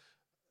about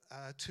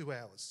 2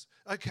 hours.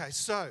 Okay,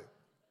 so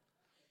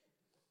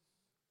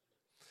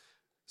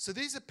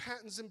these are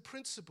patterns and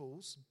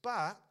principles,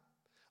 but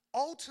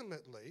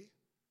ultimately,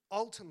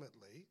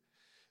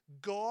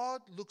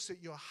 God looks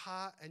at your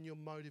heart and your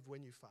motive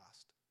when you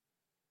fast.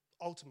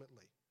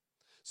 Ultimately.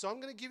 So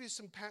I'm going to give you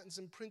some patterns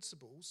and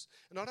principles,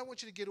 and I don't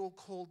want you to get all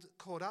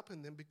caught up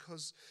in them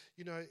because,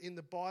 in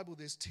the Bible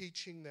there's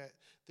teaching that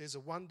there's a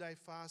 1-day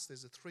fast,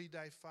 there's a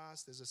 3-day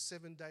fast, there's a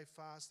 7-day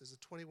fast, there's a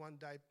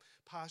 21-day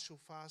partial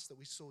fast that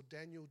we saw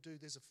Daniel do,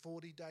 there's a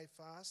 40-day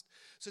fast.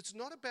 So it's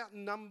not about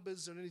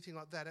numbers or anything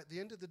like that. At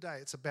the end of the day,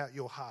 it's about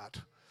your heart.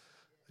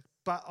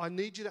 But I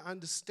need you to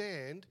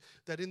understand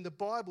that in the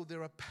Bible,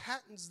 there are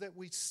patterns that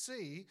we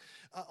see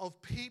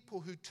of people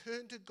who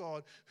turned to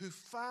God, who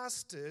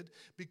fasted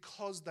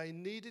because they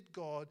needed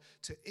God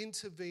to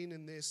intervene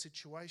in their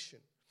situation.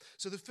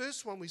 So the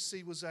first one we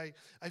see was a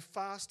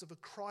fast of a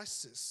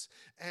crisis.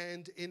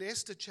 And in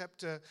Esther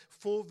chapter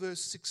 4,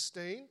 verse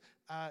 16,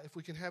 if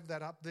we can have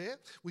that up there,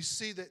 we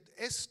see that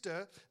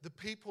Esther, the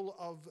people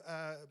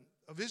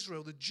of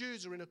Israel, the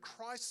Jews, are in a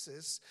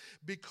crisis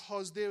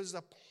because there is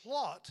a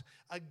plot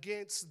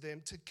against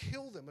them to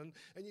kill them. And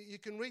you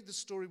can read the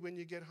story when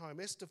you get home,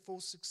 Esther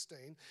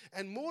 4:16.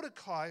 And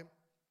Mordecai,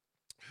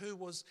 who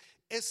was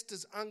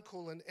Esther's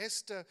uncle, and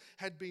Esther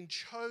had been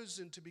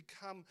chosen to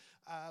become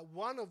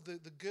one of the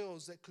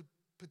girls that could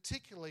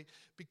particularly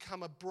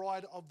become a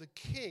bride of the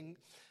king.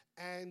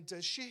 And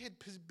she had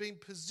been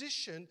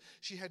positioned,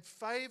 she had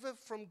favor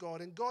from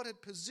God, and God had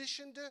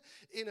positioned her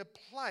in a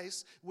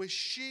place where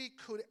she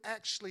could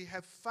actually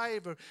have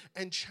favor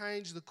and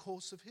change the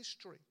course of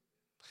history.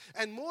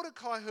 And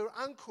Mordecai, her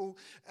uncle,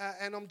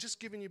 and I'm just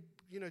giving you,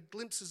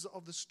 glimpses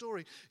of the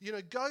story,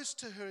 goes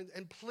to her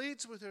and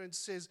pleads with her and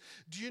says,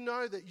 do you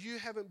know that you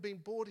haven't been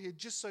brought here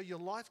just so your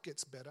life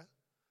gets better?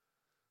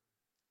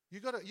 You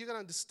got to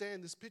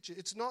understand this picture.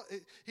 It's not.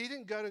 He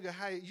didn't go to go,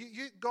 hey,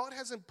 God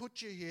hasn't put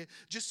you here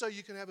just so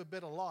you can have a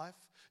better life,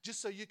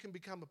 just so you can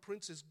become a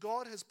princess.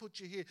 God has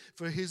put you here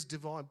for his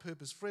divine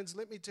purpose. Friends,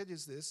 let me tell you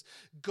this.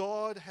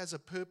 God has a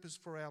purpose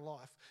for our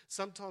life.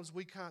 Sometimes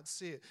we can't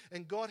see it.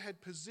 And God had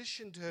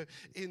positioned her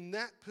in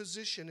that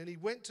position, and he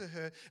went to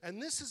her,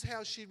 and this is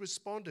how she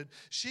responded.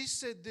 She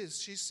said this.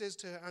 She says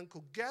to her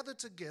uncle, gather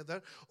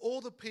together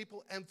all the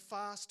people and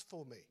fast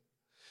for me.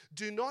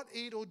 Do not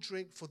eat or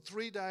drink for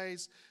 3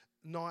 days,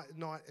 night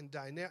and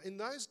day. Now, in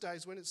those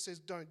days, when it says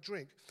don't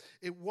drink,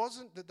 it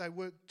wasn't that they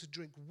weren't to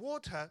drink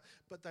water,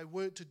 but they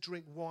weren't to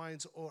drink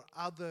wines or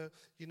other,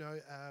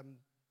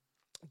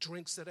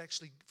 drinks that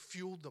actually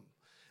fueled them.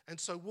 And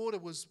so water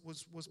was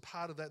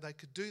part of that. They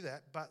could do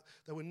that, but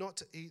they were not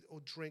to eat or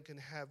drink and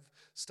have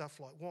stuff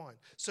like wine.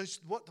 So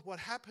what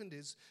happened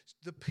is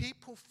the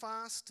people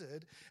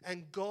fasted,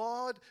 and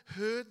God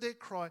heard their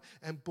cry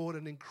and brought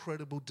an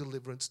incredible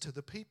deliverance to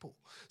the people.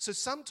 So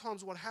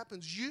sometimes what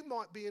happens, you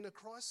might be in a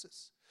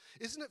crisis.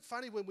 Isn't it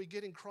funny when we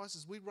get in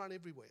crisis, we run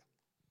everywhere.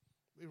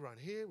 We run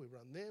here, we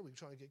run there, we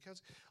try and get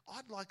counseling.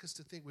 I'd like us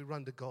to think we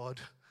run to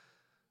God.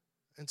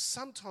 And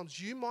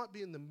sometimes you might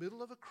be in the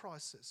middle of a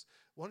crisis.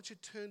 Why don't you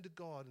turn to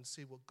God and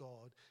see what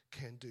God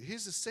can do?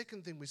 Here's the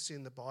second thing we see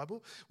in the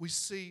Bible. We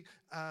see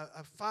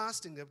a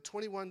fasting, a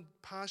 21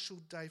 partial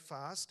day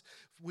fast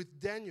with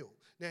Daniel.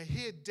 Now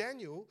here,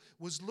 Daniel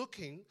was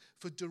looking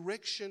for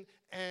direction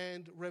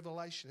and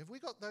revelation. Have we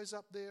got those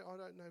up there? I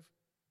don't know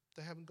if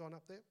they haven't gone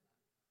up there.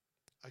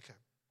 Okay.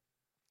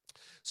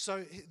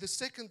 So the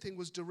second thing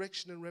was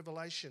direction and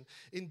revelation.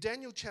 In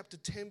Daniel chapter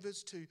 10,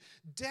 verse 2,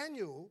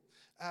 Daniel,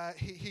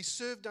 he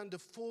served under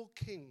 4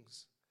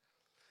 kings.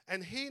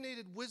 And he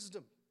needed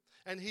wisdom.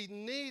 And he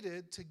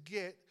needed to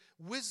get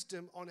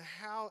wisdom on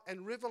how,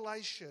 and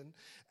revelation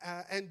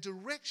and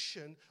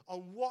direction on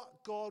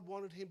what God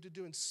wanted him to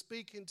do and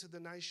speak into the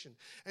nation.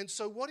 And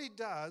so what he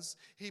does,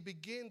 he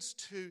begins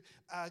to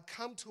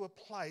come to a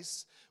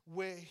place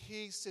where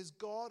he says,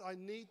 God, I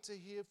need to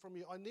hear from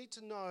you. I need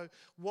to know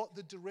what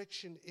the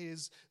direction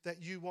is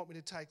that you want me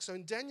to take. So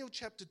in Daniel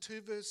chapter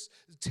 2, verse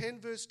 10,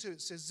 verse 2,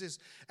 it says this,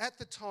 at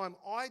the time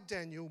I,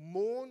 Daniel,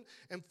 mourned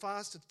and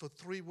fasted for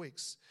 3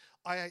 weeks.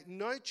 I ate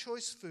no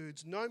choice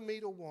foods, no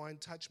meat or wine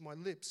touched my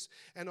lips,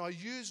 and I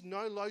used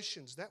no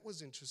lotions. That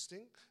was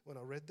interesting when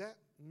I read that,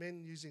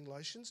 men using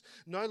lotions.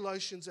 No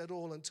lotions at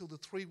all until the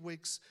 3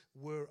 weeks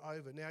were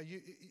over. Now,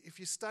 if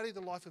you study the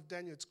life of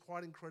Daniel, it's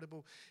quite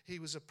incredible. He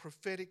was a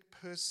prophetic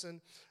person.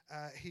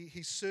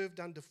 He served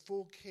under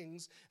 4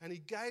 kings, and he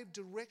gave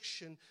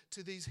direction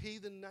to these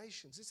heathen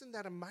nations. Isn't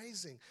that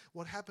amazing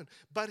what happened?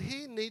 But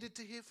he needed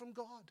to hear from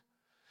God.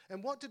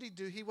 And what did he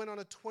do? He went on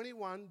a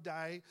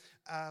 21-day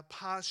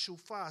partial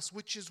fast,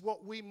 which is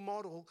what we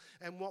model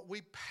and what we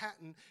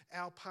pattern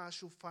our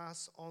partial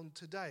fasts on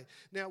today.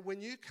 Now,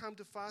 when you come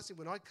to fasting,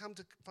 when I come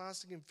to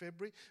fasting in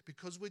February,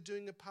 because we're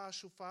doing a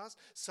partial fast,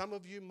 some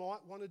of you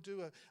might want to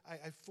do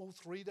a full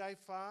 3-day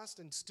fast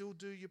and still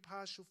do your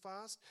partial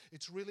fast.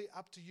 It's really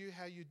up to you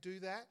how you do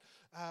that.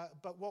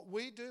 But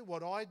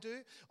what I do,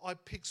 I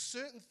pick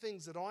certain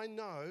things that I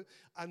know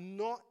are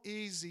not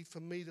easy for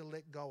me to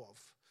let go of.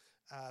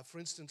 For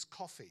instance,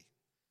 coffee.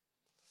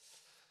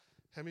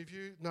 How many of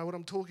you know what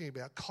I'm talking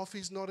about?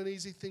 Coffee's not an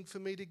easy thing for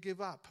me to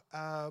give up.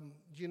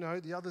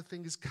 The other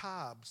thing is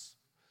carbs.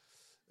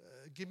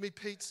 Give me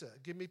pizza,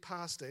 give me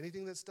pasta,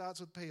 anything that starts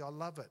with P, I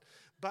love it.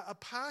 But a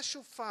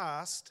partial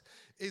fast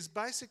is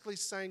basically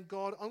saying,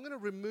 God, I'm going to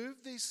remove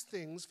these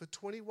things for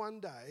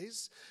 21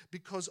 days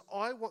because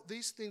I want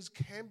these things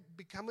can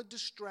become a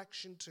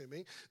distraction to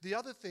me. The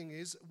other thing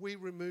is we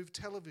remove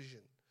television.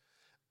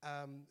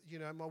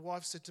 My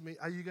wife said to me,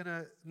 are you going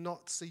to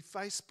not see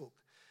Facebook?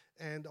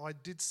 And I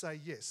did say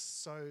yes.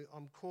 So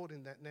I'm caught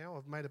in that now.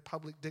 I've made a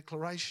public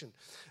declaration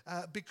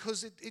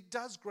because it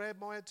does grab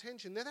my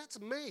attention. Now, that's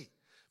me.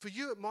 For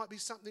you, it might be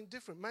something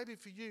different. Maybe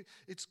for you,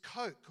 it's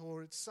Coke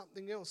or it's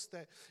something else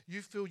that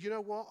you feel, you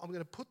know what, I'm going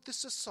to put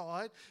this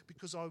aside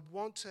because I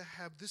want to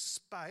have this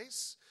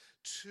space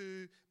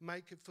to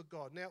make it for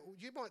God. Now,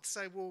 you might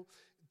say, well,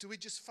 do we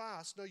just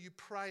fast? No, you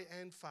pray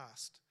and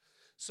fast.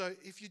 So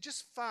if you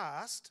just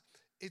fast,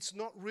 it's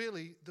not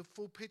really the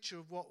full picture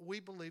of what we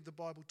believe the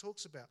Bible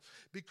talks about.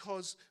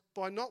 Because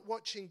by not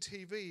watching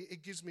TV,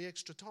 it gives me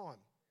extra time.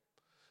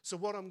 So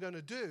what I'm going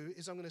to do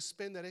is I'm going to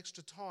spend that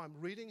extra time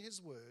reading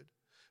His Word,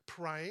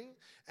 praying,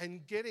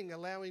 and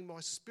allowing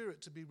my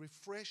spirit to be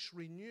refreshed,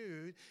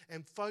 renewed,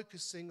 and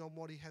focusing on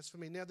what He has for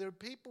me. Now, there are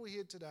people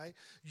here today,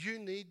 you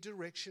need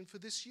direction for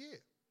this year.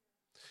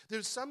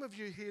 There's some of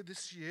you here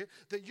this year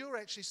that you're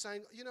actually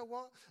saying, you know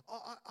what,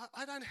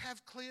 I don't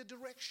have clear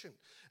direction.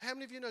 How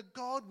many of you know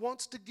God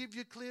wants to give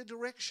you clear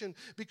direction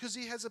because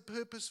he has a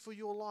purpose for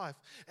your life?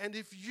 And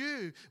if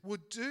you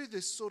would do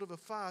this sort of a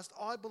fast,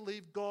 I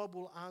believe God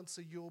will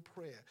answer your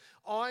prayer.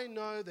 I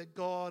know that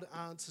God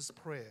answers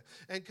prayer.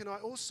 And can I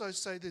also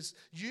say this?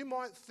 You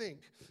might think,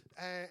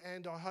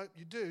 and I hope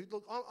you do,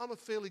 look, I'm a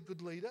fairly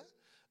good leader.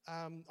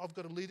 I've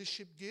got a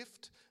leadership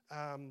gift.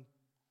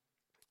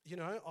 You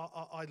know,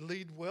 I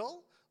lead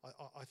well,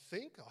 I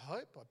think, I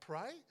hope, I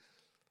pray.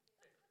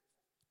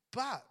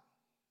 But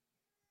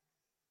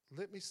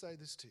let me say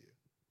this to you.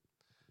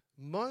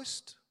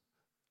 Most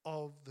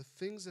of the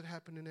things that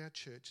happen in our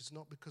church is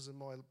not because of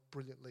my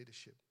brilliant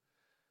leadership.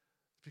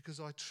 Because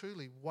I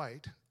truly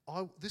wait.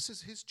 This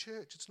is his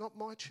church. It's not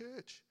my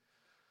church.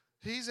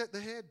 He's at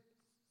the head.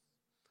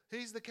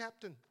 He's the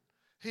captain.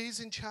 He's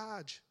in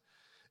charge.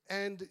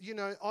 And, you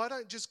know, I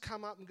don't just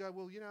come up and go,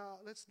 well, you know,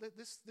 let's let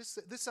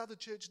this other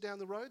church down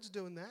the road's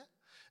doing that.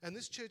 And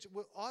this church,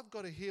 well, I've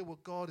got to hear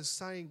what God is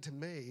saying to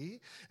me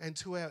and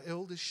to our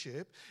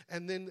eldership.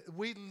 And then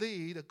we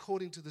lead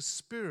according to the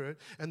Spirit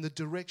and the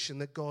direction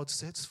that God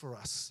sets for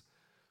us.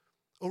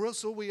 Or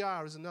else all we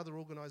are is another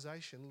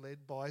organisation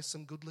led by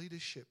some good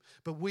leadership.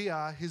 But we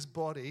are his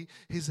body,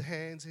 his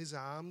hands, his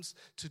arms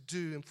to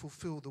do and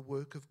fulfill the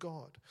work of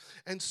God.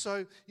 And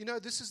so, you know,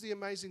 this is the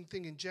amazing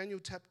thing. In Daniel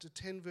chapter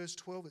 10, verse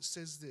 12, it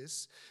says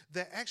this,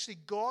 that actually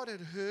God had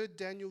heard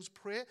Daniel's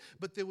prayer,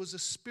 but there was a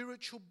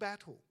spiritual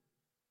battle.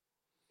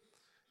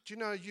 Do you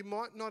know, you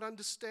might not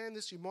understand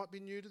this. You might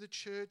be new to the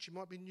church. You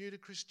might be new to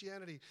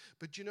Christianity.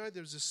 But you know,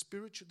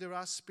 there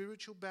are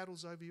spiritual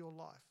battles over your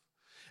life.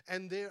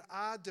 And there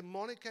are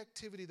demonic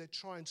activity that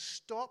try and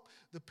stop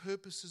the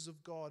purposes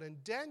of God.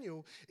 And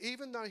Daniel,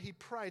 even though he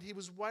prayed, he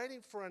was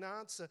waiting for an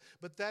answer,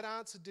 but that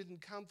answer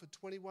didn't come for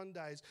 21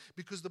 days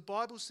because the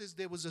Bible says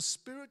there was a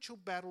spiritual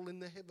battle in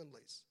the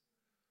heavenlies.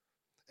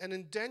 And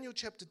in Daniel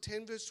chapter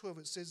 10, verse 12,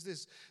 it says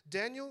this,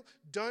 Daniel,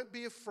 don't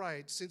be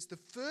afraid, since the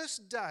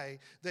first day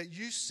that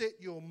you set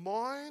your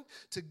mind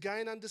to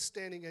gain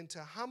understanding and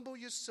to humble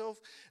yourself,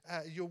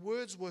 your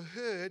words were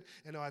heard,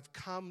 and I've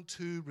come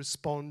to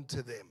respond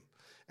to them.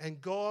 And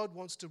God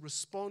wants to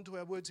respond to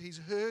our words. He's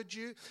heard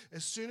you.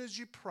 As soon as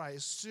you pray,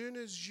 as soon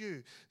as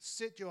you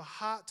set your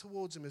heart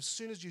towards him, as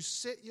soon as you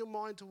set your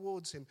mind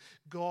towards him,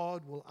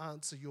 God will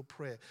answer your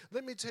prayer.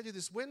 Let me tell you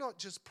this. We're not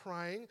just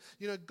praying.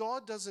 You know,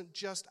 God doesn't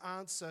just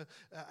answer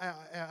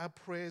our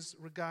prayers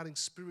regarding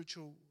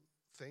spiritual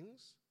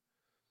things.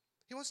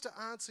 He wants to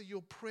answer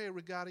your prayer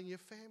regarding your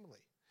family.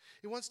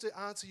 He wants to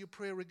answer your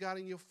prayer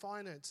regarding your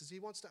finances. He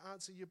wants to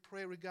answer your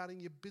prayer regarding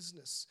your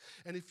business.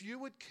 And if you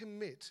would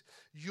commit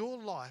your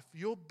life,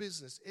 your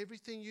business,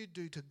 everything you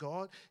do to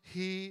God,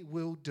 he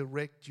will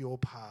direct your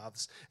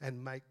paths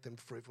and make them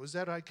fruitful. Is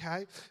that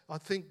okay? I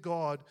think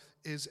God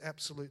is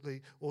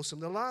absolutely awesome.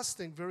 The last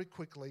thing, very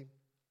quickly,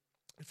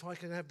 if I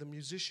can have the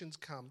musicians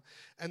come,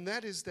 and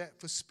that is that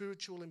for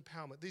spiritual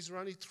empowerment. These are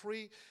only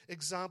 3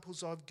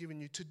 examples I've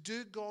given you to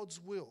do God's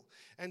will.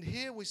 And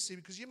here we see,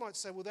 because you might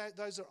say, well,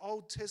 those are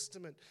Old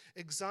Testament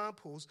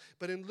examples,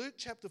 but in Luke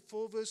chapter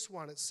 4, verse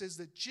 1, it says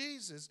that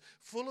Jesus,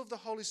 full of the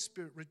Holy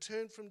Spirit,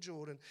 returned from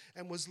Jordan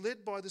and was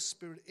led by the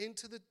Spirit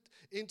into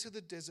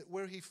the desert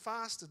where he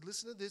fasted,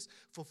 listen to this,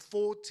 for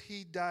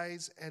 40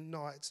 days and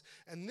nights.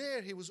 And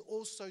there he was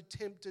also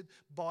tempted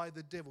by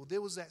the devil.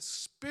 There was that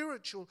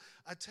spiritual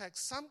attack.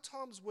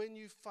 Sometimes when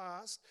you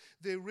fast,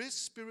 there is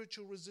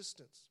spiritual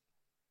resistance.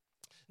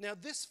 Now,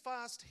 this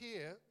fast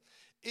here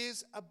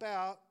is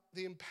about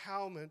the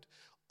empowerment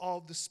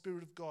of the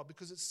Spirit of God,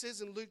 because it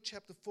says in Luke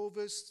chapter 4,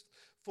 verse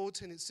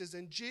 14, it says,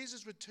 and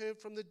Jesus returned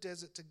from the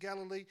desert to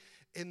Galilee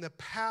in the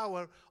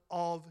power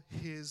of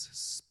his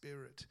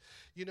Spirit.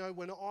 You know,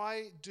 when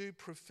I do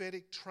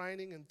prophetic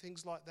training and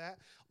things like that,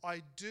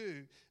 I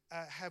do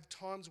have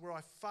times where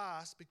I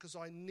fast because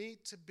I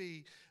need to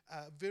be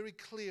very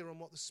clear on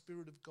what the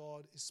Spirit of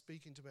God is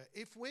speaking to me.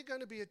 If we're going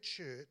to be a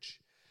church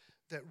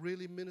that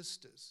really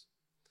ministers,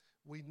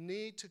 we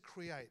need to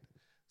create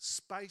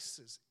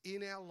spaces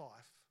in our life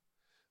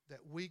that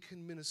we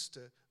can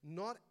minister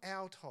not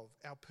out of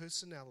our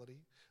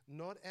personality,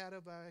 not out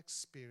of our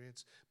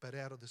experience, but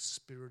out of the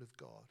Spirit of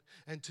God.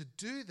 And to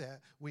do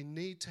that, we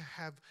need to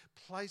have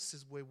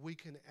places where we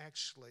can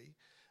actually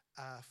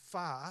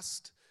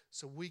fast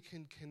so we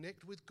can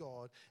connect with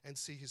God and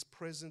see his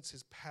presence,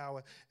 his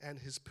power, and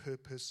his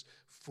purpose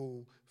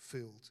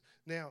fulfilled.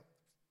 Now,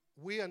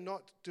 we are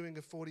not doing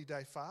a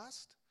 40-day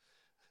fast.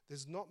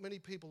 There's not many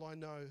people I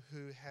know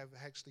who have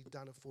actually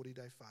done a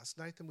 40-day fast.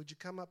 Nathan, would you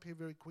come up here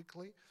very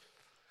quickly?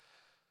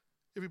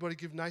 Everybody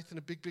give Nathan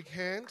a big, big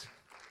hand.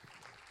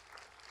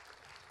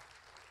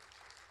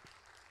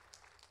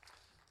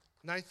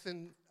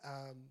 Nathan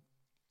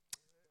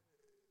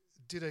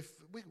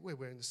we're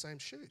wearing the same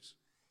shoes.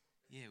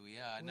 Yeah, we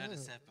are. I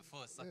noticed that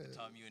before. It's like the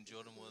time you and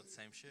Jordan wore the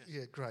same shirt.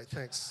 Yeah, great.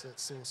 Thanks.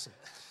 That's awesome.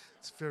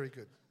 It's very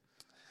good.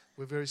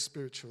 We're very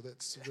spiritual.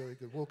 That's very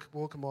good.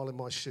 Walk a mile in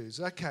my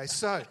shoes. Okay,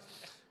 so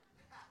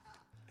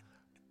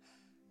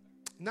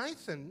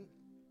Nathan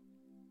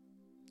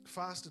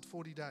fasted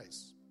 40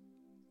 days.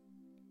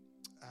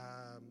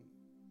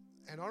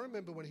 And I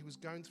remember when he was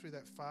going through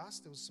that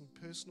fast, there was some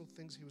personal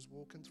things he was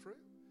walking through,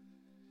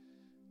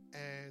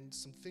 and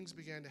some things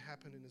began to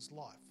happen in his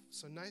life.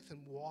 So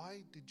Nathan,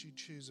 why did you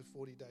choose a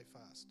 40-day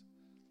fast?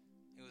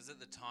 It was at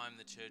the time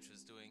the church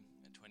was doing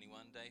a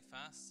 21-day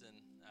fast,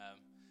 and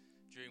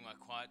during my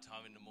quiet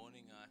time in the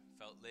morning, I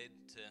felt led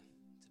to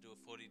do a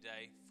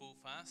 40-day full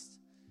fast.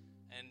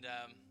 And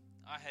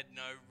I had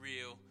no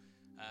real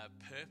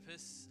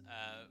purpose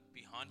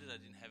behind it.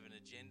 I didn't have an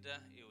agenda.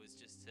 It was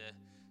just to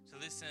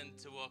listen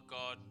to what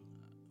God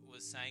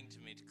was saying to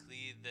me, to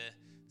clear the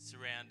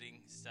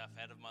surrounding stuff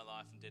out of my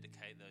life and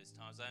dedicate those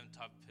times. I am the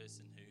type of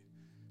person who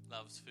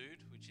loves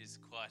food, which is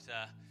quite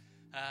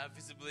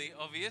visibly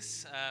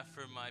obvious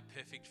from my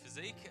perfect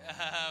physique.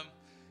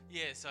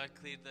 So I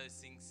cleared those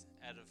things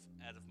out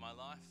of my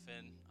life,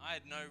 and I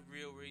had no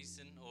real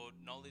reason or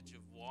knowledge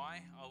of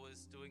why I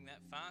was doing that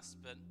fast,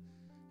 but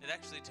it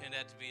actually turned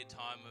out to be a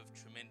time of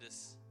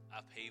tremendous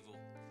upheaval.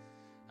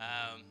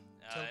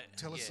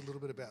 Tell us a little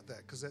bit about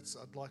that, because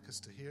I'd like us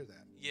to hear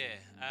that.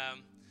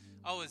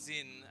 I was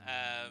in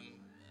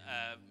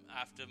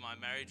after my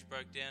marriage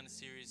broke down, a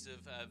series of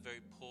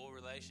very poor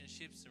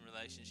relationships and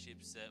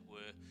relationships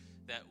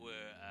that were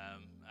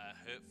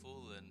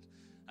hurtful and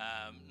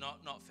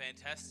not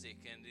fantastic.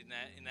 And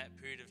in that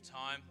period of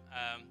time,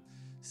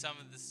 some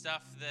of the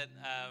stuff that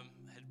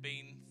had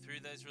been through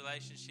those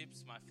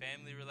relationships, my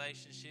family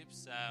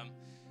relationships,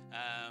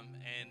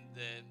 and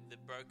the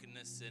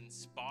brokenness and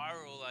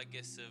spiral, I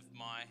guess, of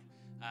my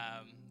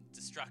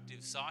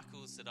destructive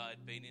cycles that I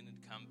had been in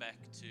had come back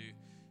to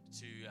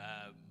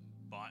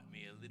bite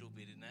me a little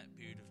bit in that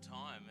period of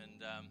time.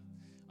 And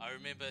I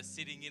remember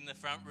sitting in the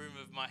front room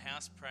of my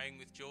house praying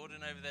with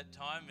Jordan over that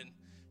time, and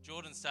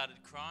Jordan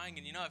started crying.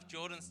 And if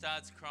Jordan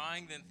starts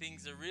crying, then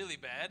things are really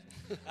bad.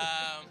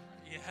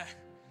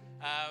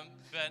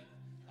 But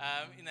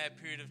in that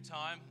period of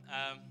time,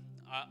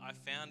 I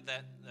found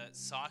that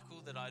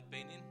cycle that I'd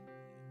been in.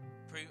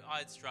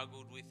 I'd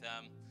struggled with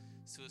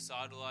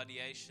suicidal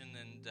ideation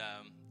and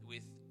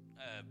with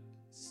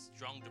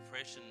strong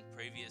depression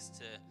previous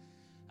to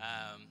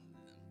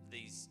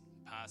these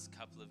past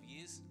couple of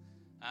years.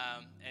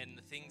 And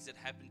the things that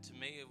happened to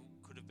me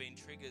could have been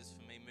triggers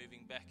for me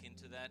moving back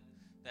into that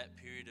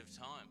period of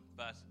time.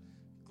 But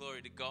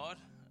glory to God,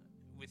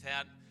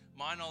 without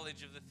my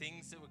knowledge of the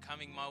things that were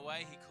coming my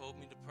way, He called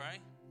me to pray.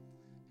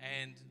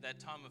 And that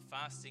time of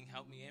fasting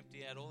helped me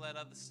empty out all that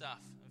other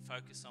stuff and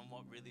focus on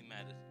what really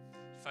mattered.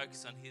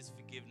 Focus on His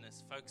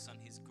forgiveness, focus on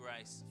His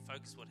grace,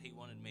 focus what He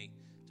wanted me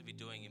to be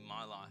doing in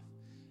my life.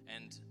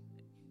 And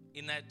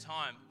in that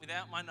time,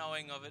 without my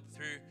knowing of it,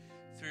 through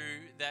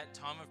that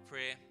time of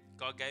prayer,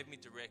 God gave me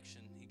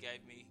direction. He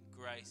gave me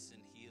grace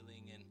and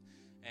healing,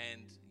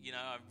 and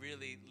I'm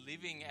really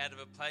living out of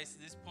a place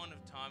at this point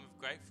of time of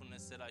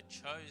gratefulness that I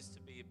chose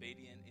to be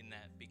obedient in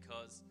that,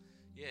 because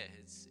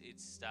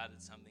it's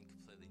started something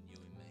completely new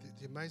in me.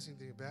 The amazing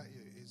thing about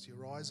you is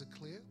your eyes are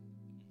clear.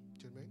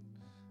 Do you know what I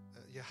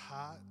mean? Your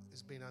heart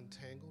has been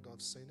untangled.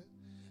 I've seen it.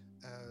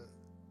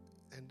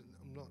 And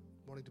I'm not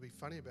wanting to be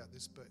funny about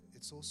this, but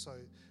it's also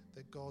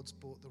that God's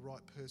brought the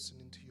right person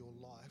into your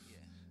life. Yeah.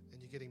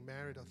 And you're getting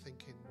married, I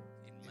think, in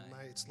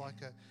May. It's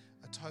like a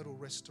total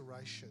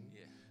restoration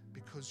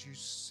because you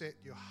set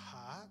your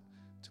heart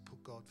to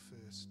put God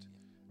first.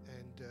 Yeah.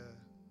 And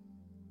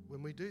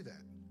when we do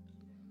that,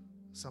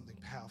 something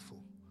powerful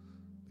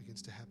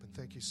begins to happen.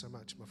 Thank you so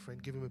much, my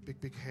friend. Give him a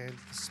big, big hand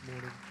this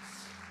morning.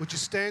 Would you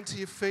stand to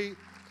your feet?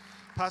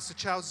 Pastor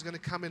Charles is going to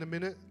come in a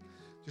minute.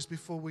 Just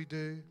before we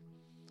do,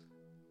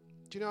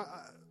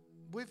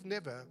 we've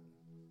never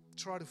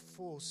tried to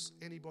force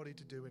anybody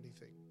to do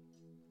anything.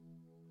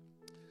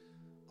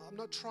 I'm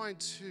not trying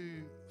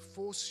to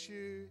force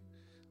you.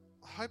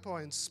 I hope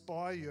I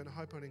inspire you, and I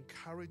hope I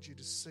encourage you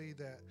to see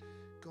that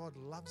God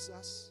loves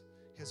us.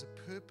 He has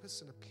a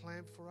purpose and a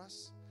plan for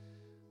us,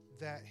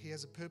 that He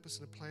has a purpose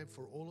and a plan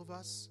for all of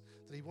us,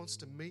 that He wants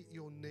to meet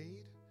your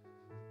need.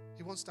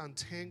 He wants to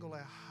untangle our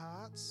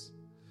hearts.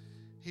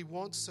 He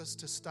wants us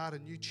to start a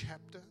new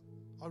chapter.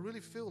 I really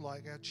feel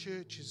like our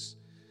church has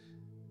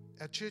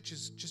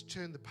just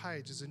turned the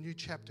page. There's a new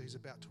chapter He's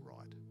about to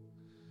write.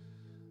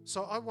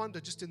 So I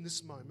wonder, just in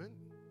this moment,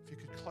 if you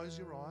could close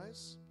your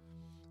eyes,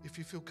 if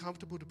you feel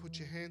comfortable to put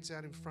your hands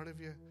out in front of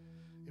you,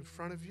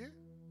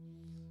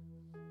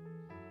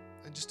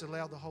 and just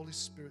allow the Holy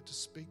Spirit to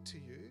speak to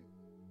you.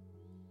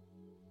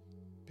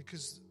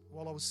 Because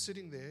while I was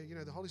sitting there,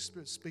 the Holy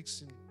Spirit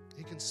speaks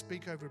He can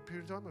speak over a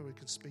period of time, or He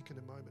can speak in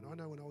a moment. I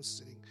know when I was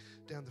sitting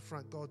down the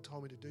front, God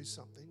told me to do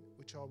something,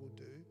 which I will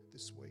do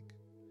this week.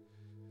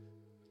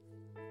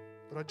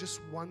 But I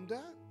just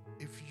wonder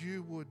if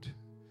you would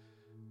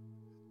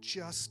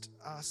just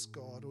ask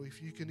God, or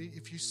if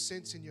you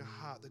sense in your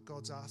heart that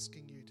God's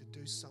asking you to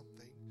do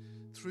something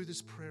through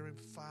this prayer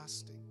and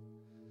fasting,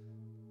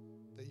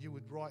 that you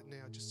would right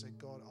now just say,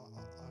 God,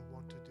 I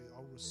want to do,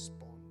 I'll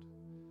respond.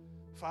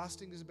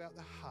 Fasting is about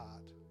the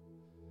heart.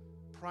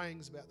 Praying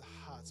is about the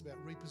heart. It's about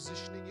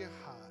repositioning your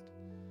heart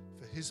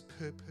for His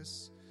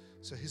purpose,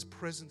 so His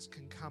presence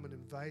can come and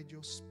invade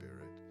your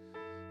spirit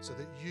so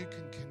that you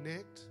can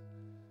connect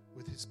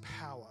with His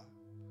power.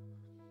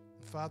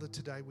 And Father,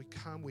 today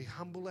we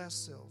humble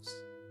ourselves.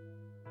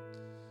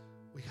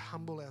 We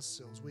humble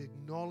ourselves. We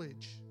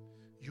acknowledge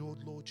your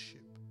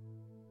lordship.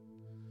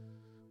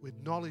 We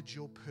acknowledge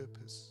your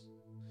purpose.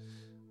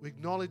 We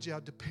acknowledge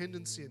our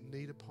dependency and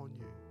need upon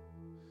you.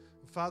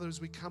 And Father, as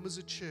we come as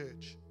a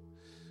church,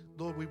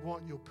 Lord, we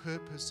want your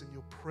purpose and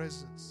your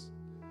presence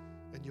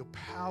and your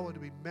power to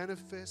be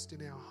manifest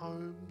in our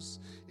homes,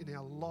 in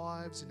our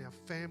lives, in our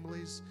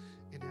families,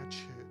 in our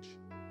church.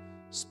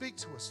 Speak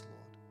to us,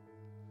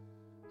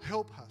 Lord.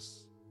 Help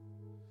us.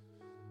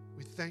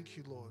 We thank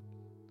you, Lord,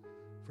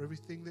 for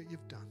everything that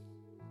you've done.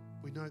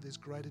 We know there's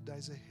greater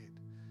days ahead.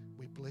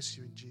 We bless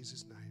you in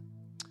Jesus'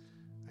 name.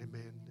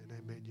 Amen and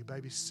amen. You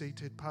may be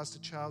seated. Pastor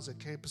Charles, our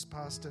campus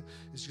pastor,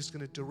 is just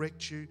going to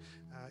direct you.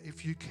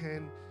 If you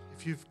can,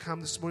 if you've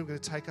come this morning, we're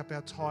going to take up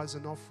our tithes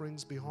and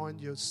offerings behind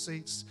your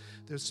seats.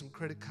 There's some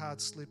credit card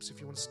slips if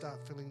you want to start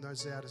filling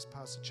those out as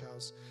Pastor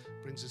Charles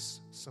brings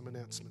us some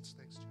announcements.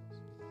 Thanks,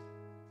 Charles.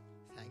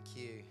 Thank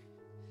you.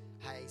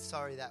 Hey,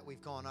 sorry that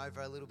we've gone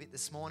over a little bit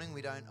this morning.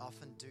 We don't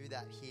often do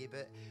that here,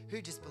 but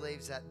who just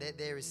believes that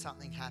there is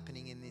something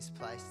happening in this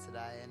place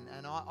today?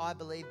 And I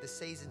believe the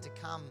season to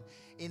come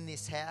in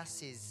this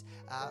house is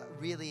a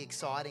really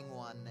exciting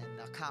one,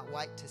 and I can't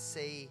wait to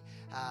see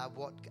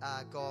what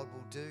God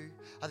will do.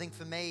 I think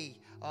for me,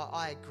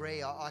 I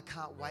agree. I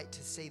can't wait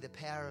to see the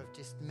power of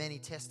just many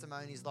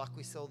testimonies like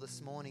we saw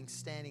this morning,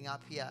 standing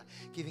up here,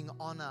 giving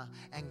honor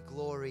and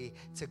glory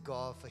to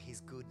God for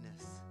His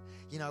goodness.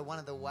 You know, one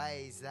of the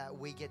ways that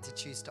we get to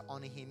choose to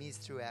honor Him is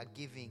through our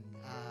giving.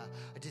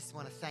 I just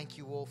want to thank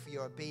you all for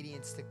your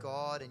obedience to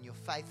God and your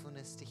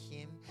faithfulness to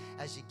Him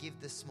as you give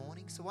this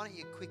morning. So why don't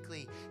you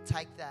quickly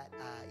take that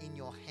in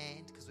your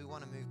hand, because we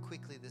want to move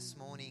quickly this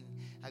morning.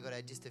 I've got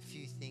just a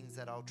few things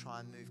that I'll try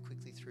and move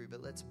quickly through,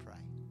 but let's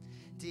pray.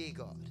 Dear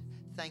God,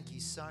 thank you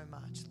so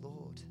much,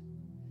 Lord,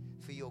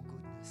 for your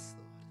goodness,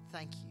 Lord.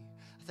 Thank you.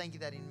 Thank you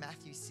that in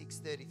Matthew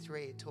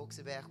 6:33 it talks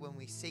about when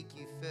we seek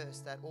you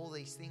first, that all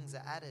these things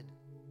are added.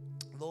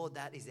 Lord,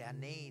 that is our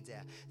needs,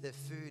 the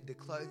food, the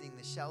clothing,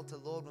 the shelter.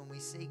 Lord, when we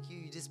seek you,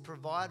 you just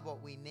provide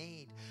what we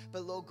need.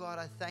 But Lord God,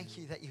 I thank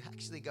you that you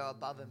actually go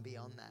above and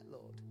beyond that,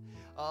 Lord.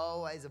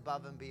 Always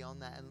above and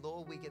beyond that. And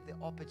Lord, we get the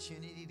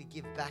opportunity to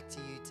give back to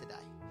you today.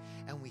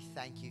 And we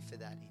thank you for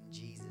that in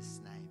Jesus'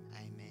 name.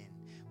 Amen.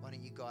 Why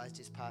don't you guys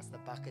just pass the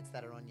buckets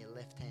that are on your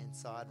left-hand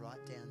side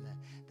right down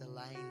the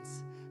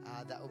lanes.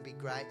 That would be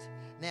great.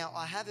 Now,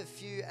 I have a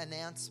few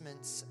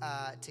announcements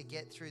to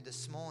get through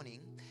this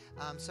morning.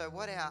 So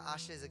what our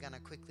ushers are going to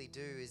quickly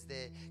do is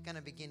they're going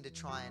to begin to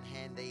try and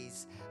hand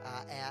these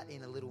out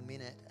in a little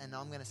minute, and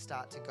I'm going to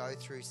start to go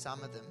through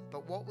some of them.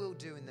 But what we'll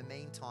do in the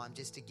meantime,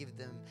 just to give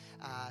them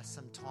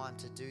some time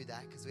to do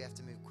that, because we have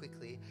to move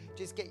quickly,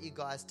 just get you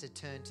guys to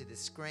turn to the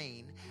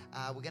screen.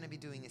 We're going to be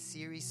doing a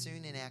series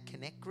soon in our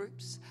Connect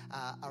groups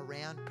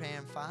around prayer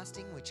and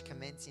fasting, which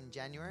commence in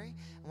January.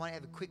 I want to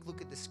have a quick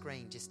look at the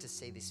screen just to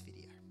see this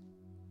video.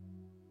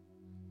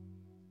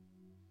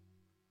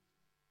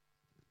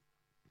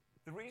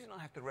 The reason I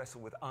have to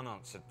wrestle with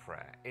unanswered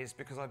prayer is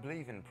because I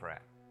believe in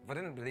prayer. If I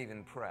didn't believe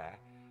in prayer,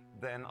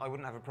 then I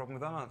wouldn't have a problem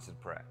with unanswered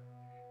prayer.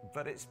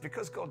 But it's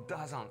because God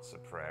does answer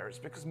prayer, it's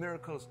because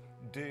miracles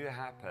do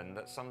happen,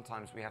 that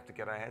sometimes we have to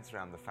get our heads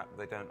around the fact that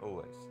they don't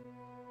always.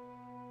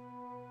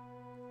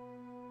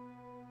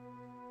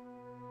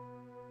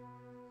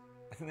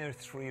 I think there are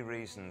three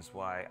reasons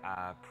why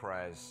our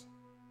prayers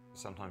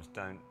sometimes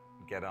don't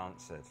get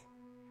answered.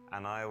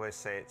 And I always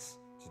say it's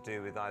to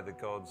do with either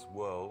God's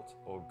world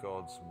or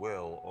God's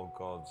will or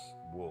God's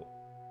war.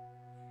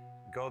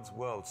 God's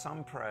world,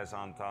 some prayers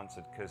aren't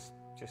answered because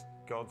just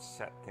God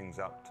set things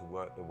up to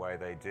work the way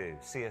they do.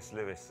 C.S.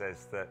 Lewis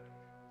says that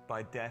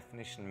by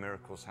definition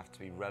miracles have to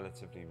be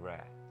relatively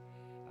rare.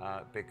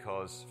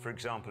 Because, for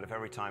example, if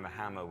every time a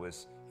hammer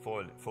was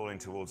falling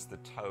towards the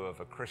toe of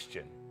a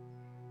Christian,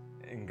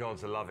 and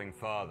God's a loving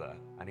Father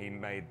and He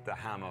made the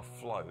hammer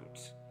float,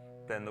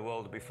 then the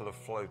world would be full of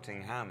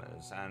floating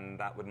hammers, and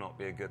that would not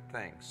be a good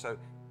thing. So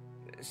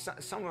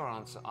some of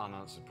our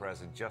unanswered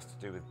prayers are just to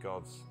do with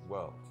God's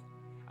world.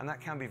 And that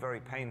can be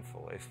very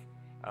painful if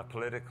a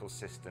political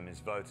system is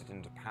voted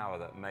into power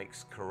that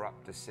makes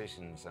corrupt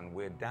decisions and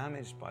we're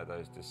damaged by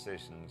those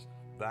decisions.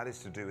 That is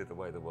to do with the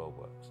way the world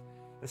works.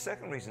 The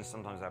second reason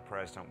sometimes our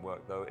prayers don't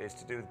work, though, is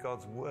to do with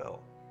God's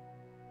will.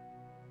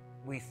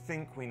 We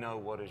think we know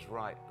what is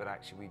right, but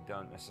actually we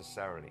don't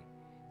necessarily.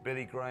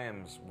 Billy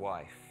Graham's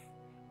wife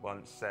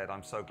once said,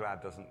 "I'm so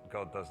glad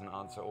God doesn't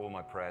answer all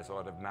my prayers, or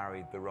I'd have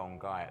married the wrong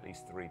guy at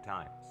least 3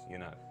 times, you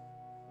know."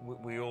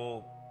 We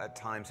all at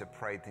times have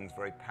prayed things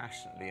very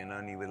passionately, and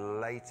only with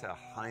later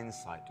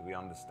hindsight do we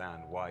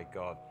understand why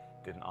God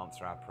didn't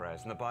answer our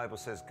prayers. And the Bible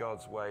says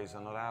God's ways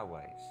are not our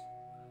ways.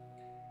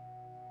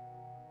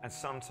 And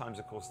sometimes,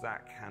 of course,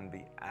 that can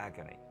be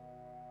agony.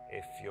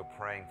 If you're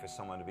praying for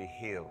someone to be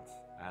healed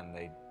and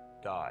they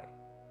die.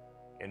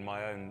 In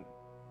my own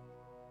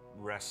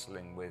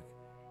wrestling with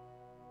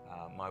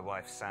my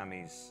wife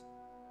Sammy's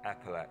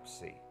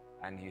epilepsy,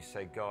 and you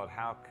say, God,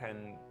 how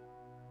can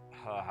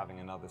her having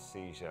another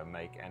seizure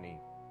make any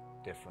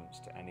difference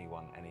to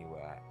anyone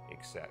anywhere,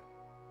 except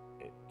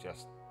it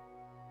just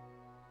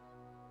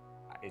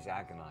is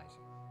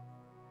agonizing.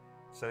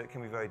 So it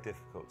can be very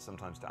difficult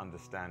sometimes to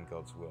understand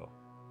God's will,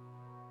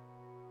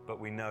 but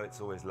we know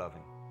it's always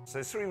loving. So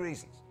there's three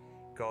reasons.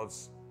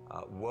 God's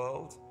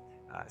world,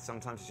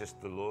 sometimes it's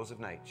just the laws of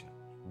nature.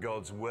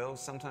 God's will,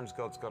 sometimes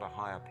God's got a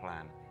higher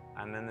plan.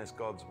 And then there's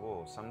God's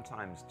war.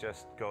 Sometimes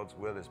just God's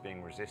will is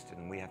being resisted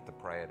and we have to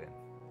pray it in.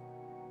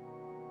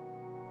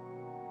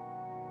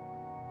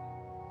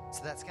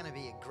 So that's going to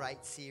be a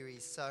great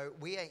series. So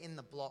we are in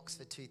the blocks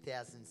for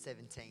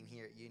 2017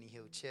 here at Uni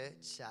Hill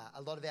Church.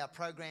 A lot of our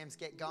programs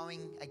get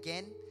going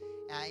again.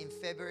 In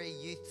February,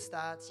 youth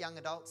starts, young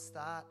adults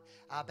start,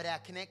 but our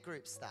Connect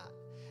groups start.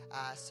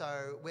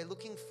 So we're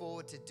looking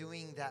forward to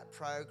doing that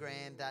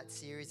program, that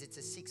series. It's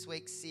a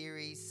 6-week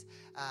series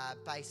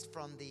based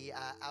from the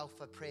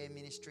Alpha Prayer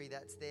Ministry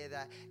that's there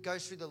that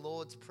goes through the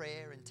Lord's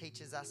Prayer and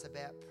teaches us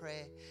about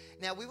prayer.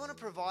 Now, we want to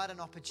provide an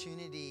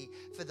opportunity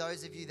for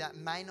those of you that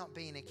may not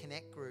be in a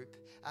Connect group.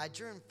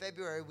 During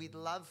February, we'd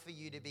love for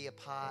you to be a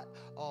part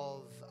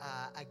of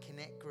a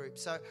Connect group.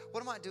 So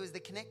what I might do is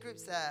the Connect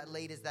groups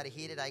leaders that are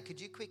here today,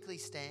 could you quickly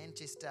stand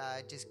just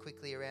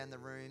quickly around the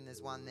room?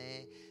 There's one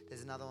there.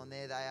 There's another one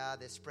there.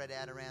 They're spread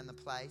out around the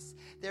place.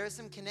 There are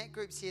some Connect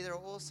groups here. There are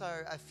also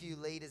a few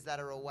leaders that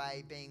are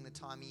away, being the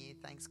time of year.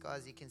 Thanks,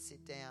 guys. You can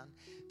sit down.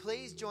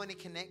 Please join a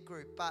Connect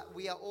group. But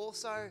we are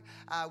also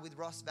with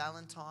Ross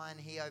Valentine.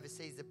 He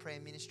oversees the prayer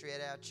ministry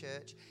at our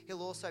church.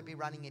 He'll also be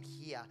running it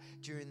here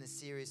during the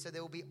series. So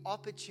there will be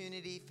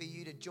opportunity for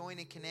you to join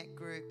a Connect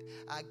group,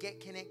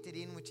 get connected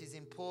in, which is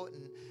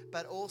important.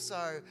 But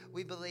also,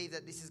 we believe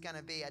that this is going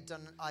to be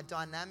a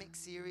dynamic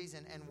series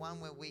and one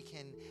where we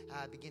can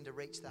begin to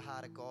reach the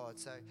heart of God.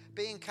 So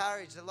be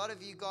encouraged. A lot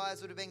of you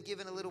guys would have been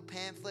given a little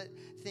pamphlet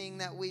thing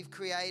that we've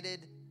created.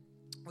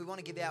 We want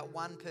to give out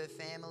one per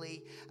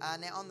family.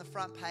 Now, on the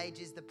front page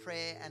is the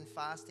prayer and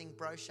fasting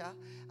brochure.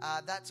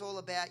 That's all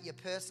about your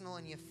personal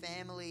and your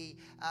family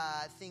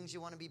things you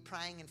want to be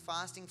praying and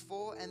fasting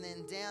for. And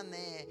then down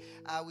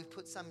there, we've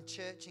put some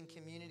church and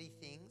community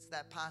things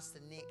that Pastor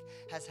Nick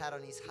has had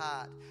on his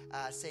heart,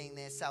 seeing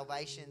their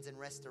salvations and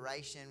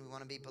restoration. We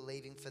want to be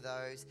believing for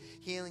those.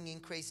 Healing,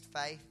 increased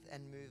faith,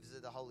 and moves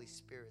of the Holy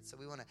Spirit. So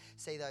we want to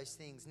see those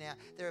things. Now,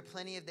 there are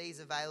plenty of these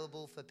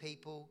available for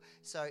people.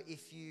 So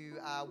if you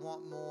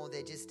want more,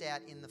 they're just out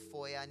in the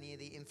foyer near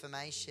the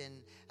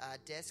information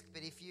desk.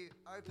 But if you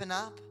open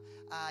up,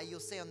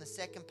 you'll see on the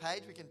second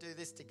page, we can do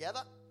this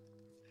together.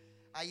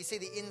 You see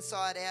the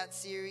Inside Out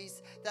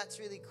series. That's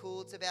really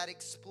cool. It's about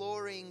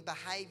exploring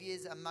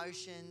behaviours,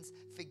 emotions,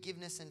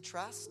 forgiveness and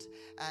trust.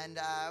 And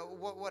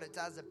what it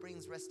does, it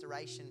brings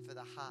restoration for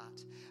the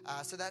heart.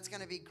 So that's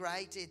going to be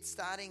great. It's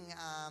starting...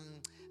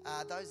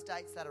 those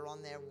dates that are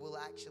on there will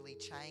actually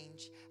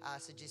change,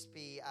 so just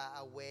be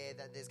aware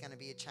that there's going to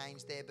be a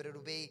change there. But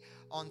it'll be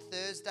on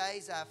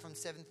Thursdays from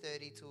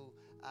 7:30 till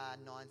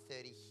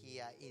 9:30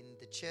 here in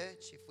the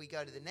church. If we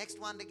go to the next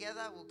one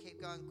together, we'll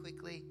keep going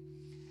quickly.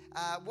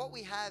 What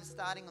we have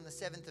starting on the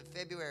 7th of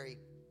February,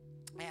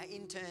 our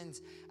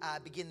interns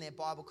begin their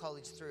Bible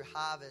college through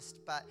Harvest,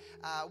 but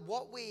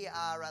what we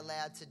are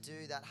allowed to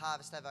do that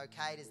Harvest have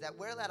okayed is that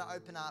we're allowed to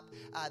open up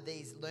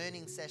these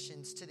learning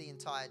sessions to the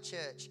entire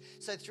church.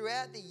 So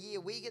throughout the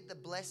year, we get the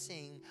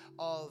blessing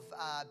of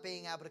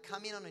being able to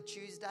come in on a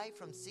Tuesday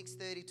from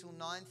 6:30 till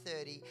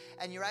 9:30,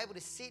 and you're able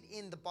to sit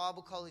in the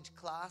Bible college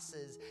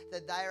classes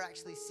that they are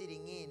actually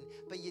sitting in,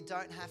 but you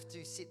don't have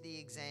to sit the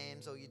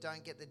exams or you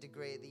don't get the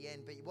degree at the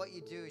end. But what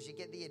you do is you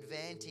get the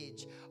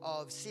advantage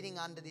of sitting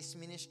under this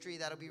ministry.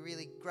 That'll be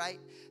really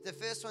great. The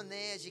first one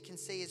there, as you can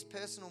see, is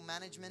personal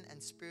management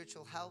and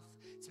spiritual health.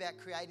 It's about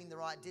creating the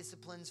right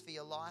disciplines for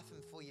your life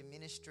and for your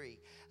ministry.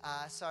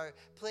 So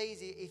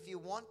please, if you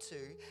want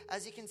to,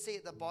 as you can see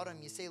at the bottom,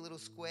 you see a little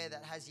square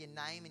that has your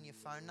name and your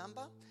phone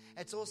number.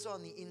 It's also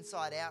on the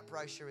Inside Out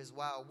brochure as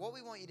well. What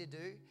we want you to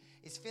do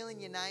is fill in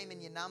your name and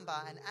your number,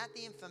 and at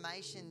the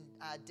information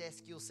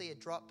desk you'll see a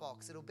drop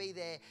box. It'll be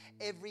there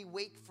every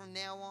week from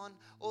now on.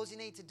 All you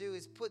need to do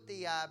is put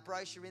the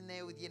brochure in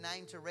there with your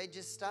name to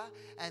register,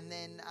 and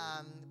then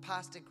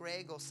Pastor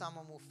Greg or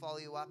someone will follow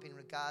you up in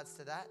regards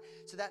to that.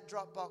 So that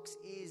drop box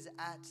is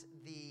at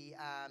the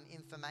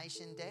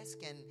information desk,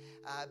 and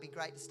it'd be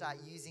great to start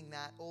using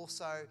that.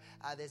 Also,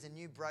 there's a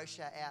new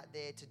brochure out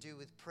there to do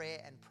with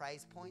prayer and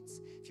praise points.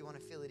 If you want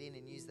to fill it in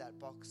and use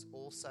that box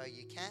also,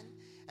 you can.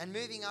 And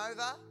moving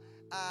over,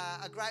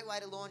 a great way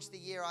to launch the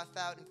year, I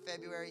felt, in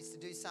February is to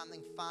do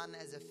something fun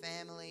as a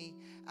family.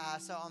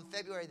 So on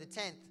February the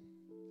 10th,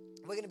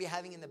 we're going to be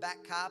having in the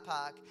back car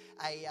park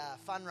a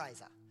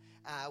fundraiser.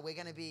 We're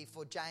going to be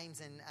for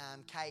James and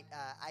Kate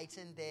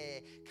Ayton.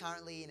 They're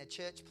currently in a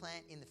church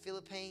plant in the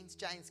Philippines.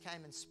 James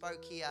came and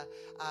spoke here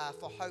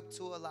for Hope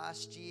Tour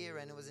last year,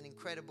 and it was an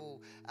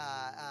incredible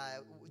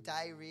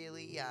day,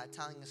 really,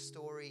 telling a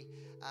story.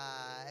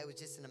 It was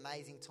just an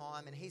amazing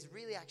time, and he's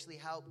really actually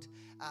helped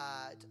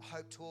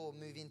Hope Tour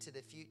move into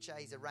the future.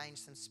 He's arranged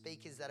some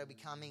speakers that will be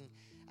coming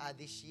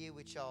this year,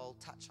 which I'll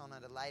touch on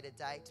at a later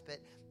date. But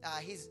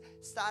he's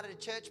started a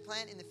church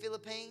plant in the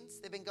Philippines.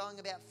 They've been going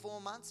about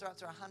 4 months. They're up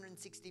to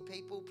 160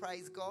 people,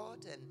 praise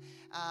God.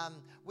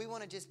 And we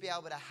want to just be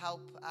able to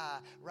help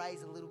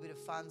raise a little bit of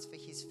funds for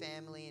his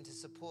family and to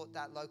support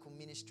that local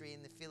ministry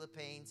in the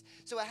Philippines.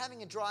 So we're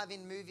having a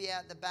drive-in movie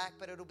out the back,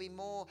 but it'll be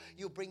more,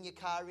 you'll bring your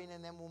car in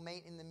and then we'll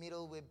meet in the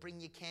middle. We'll bring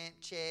your camp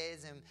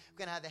chairs and we're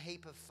going to have a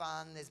heap of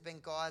fun. There's been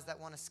guys that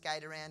want to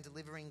skate around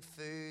delivering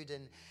food.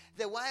 And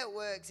the way it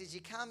works is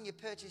you come, you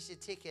purchase your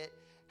ticket,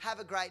 have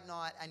a great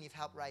night, and you've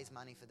helped raise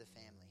money for the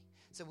family.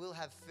 So we'll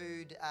have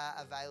food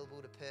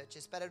available to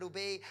purchase, but it'll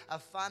be a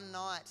fun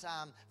night.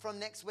 From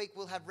next week,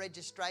 we'll have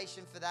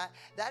registration for that.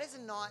 That is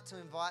a night to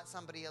invite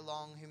somebody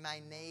along who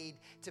may need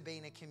to be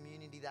in a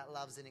community that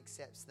loves and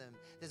accepts them.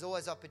 There's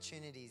always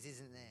opportunities,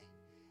 isn't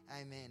there?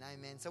 Amen,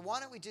 amen. So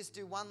why don't we just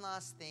do one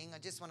last thing? I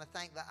just want to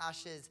thank the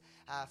ushers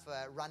for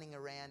running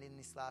around in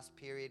this last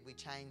period. We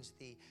changed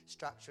the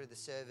structure of the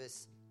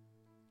service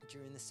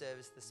during the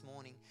service this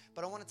morning.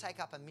 But I want to take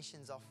up a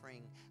missions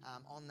offering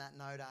on that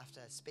note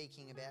after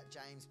speaking about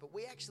James. But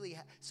we actually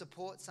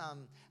support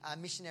some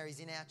missionaries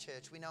in our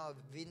church. We know of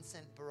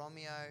Vincent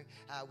Borromeo.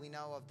 We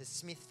know of the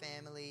Smith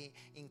family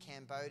in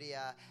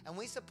Cambodia. And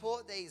we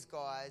support these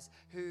guys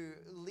who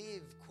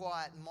live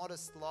quite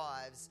modest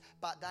lives,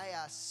 but they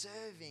are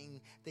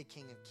serving the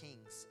King of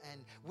Kings.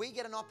 And we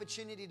get an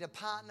opportunity to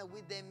partner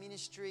with their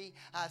ministry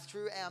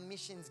through our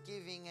missions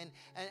giving.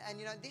 And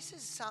you know, this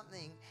is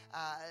something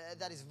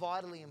that is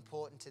vitally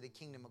important to the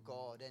kingdom of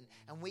God,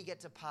 and we get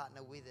to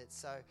partner with it.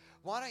 So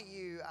why don't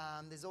you,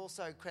 there's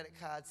also credit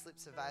card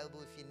slips available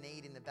if you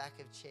need in the back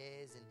of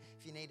chairs and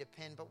if you need a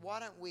pen, but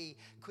why don't we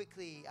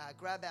quickly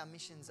grab our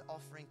missions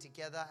offering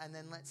together, and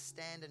then let's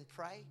stand and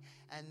pray,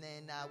 and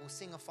then we'll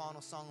sing a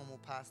final song and we'll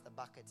pass the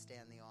buckets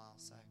down the aisle.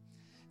 So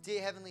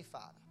dear Heavenly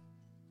Father,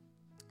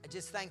 I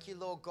just thank you,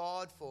 Lord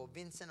God, for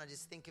Vincent. I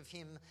just think of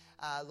him,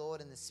 Lord,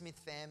 and the Smith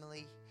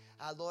family.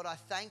 Lord, I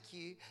thank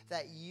you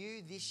that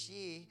you this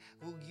year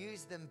will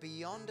use them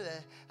beyond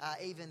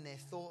even their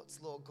thoughts,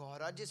 Lord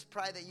God. I just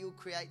pray that you'll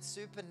create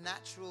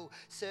supernatural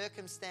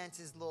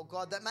circumstances, Lord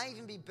God, that may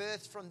even be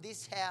birthed from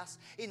this house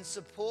in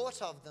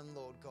support of them,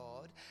 Lord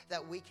God,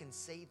 that we can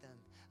see them,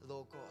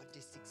 Lord God.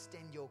 Just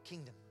extend your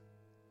kingdom.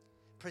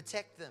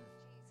 Protect them.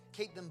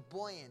 Keep them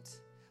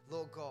buoyant,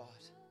 Lord God.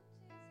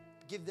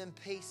 Give them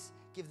peace,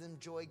 give them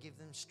joy, give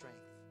them strength.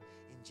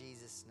 In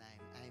Jesus'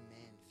 name, amen.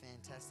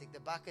 Fantastic. The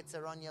buckets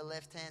are on your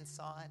left-hand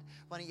side.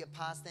 Why don't you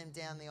pass them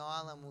down the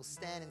aisle and we'll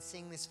stand and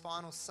sing this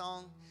final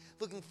song.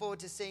 Looking forward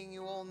to seeing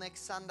you all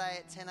next Sunday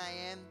at 10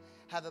 a.m.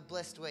 Have a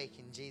blessed week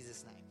in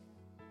Jesus' name.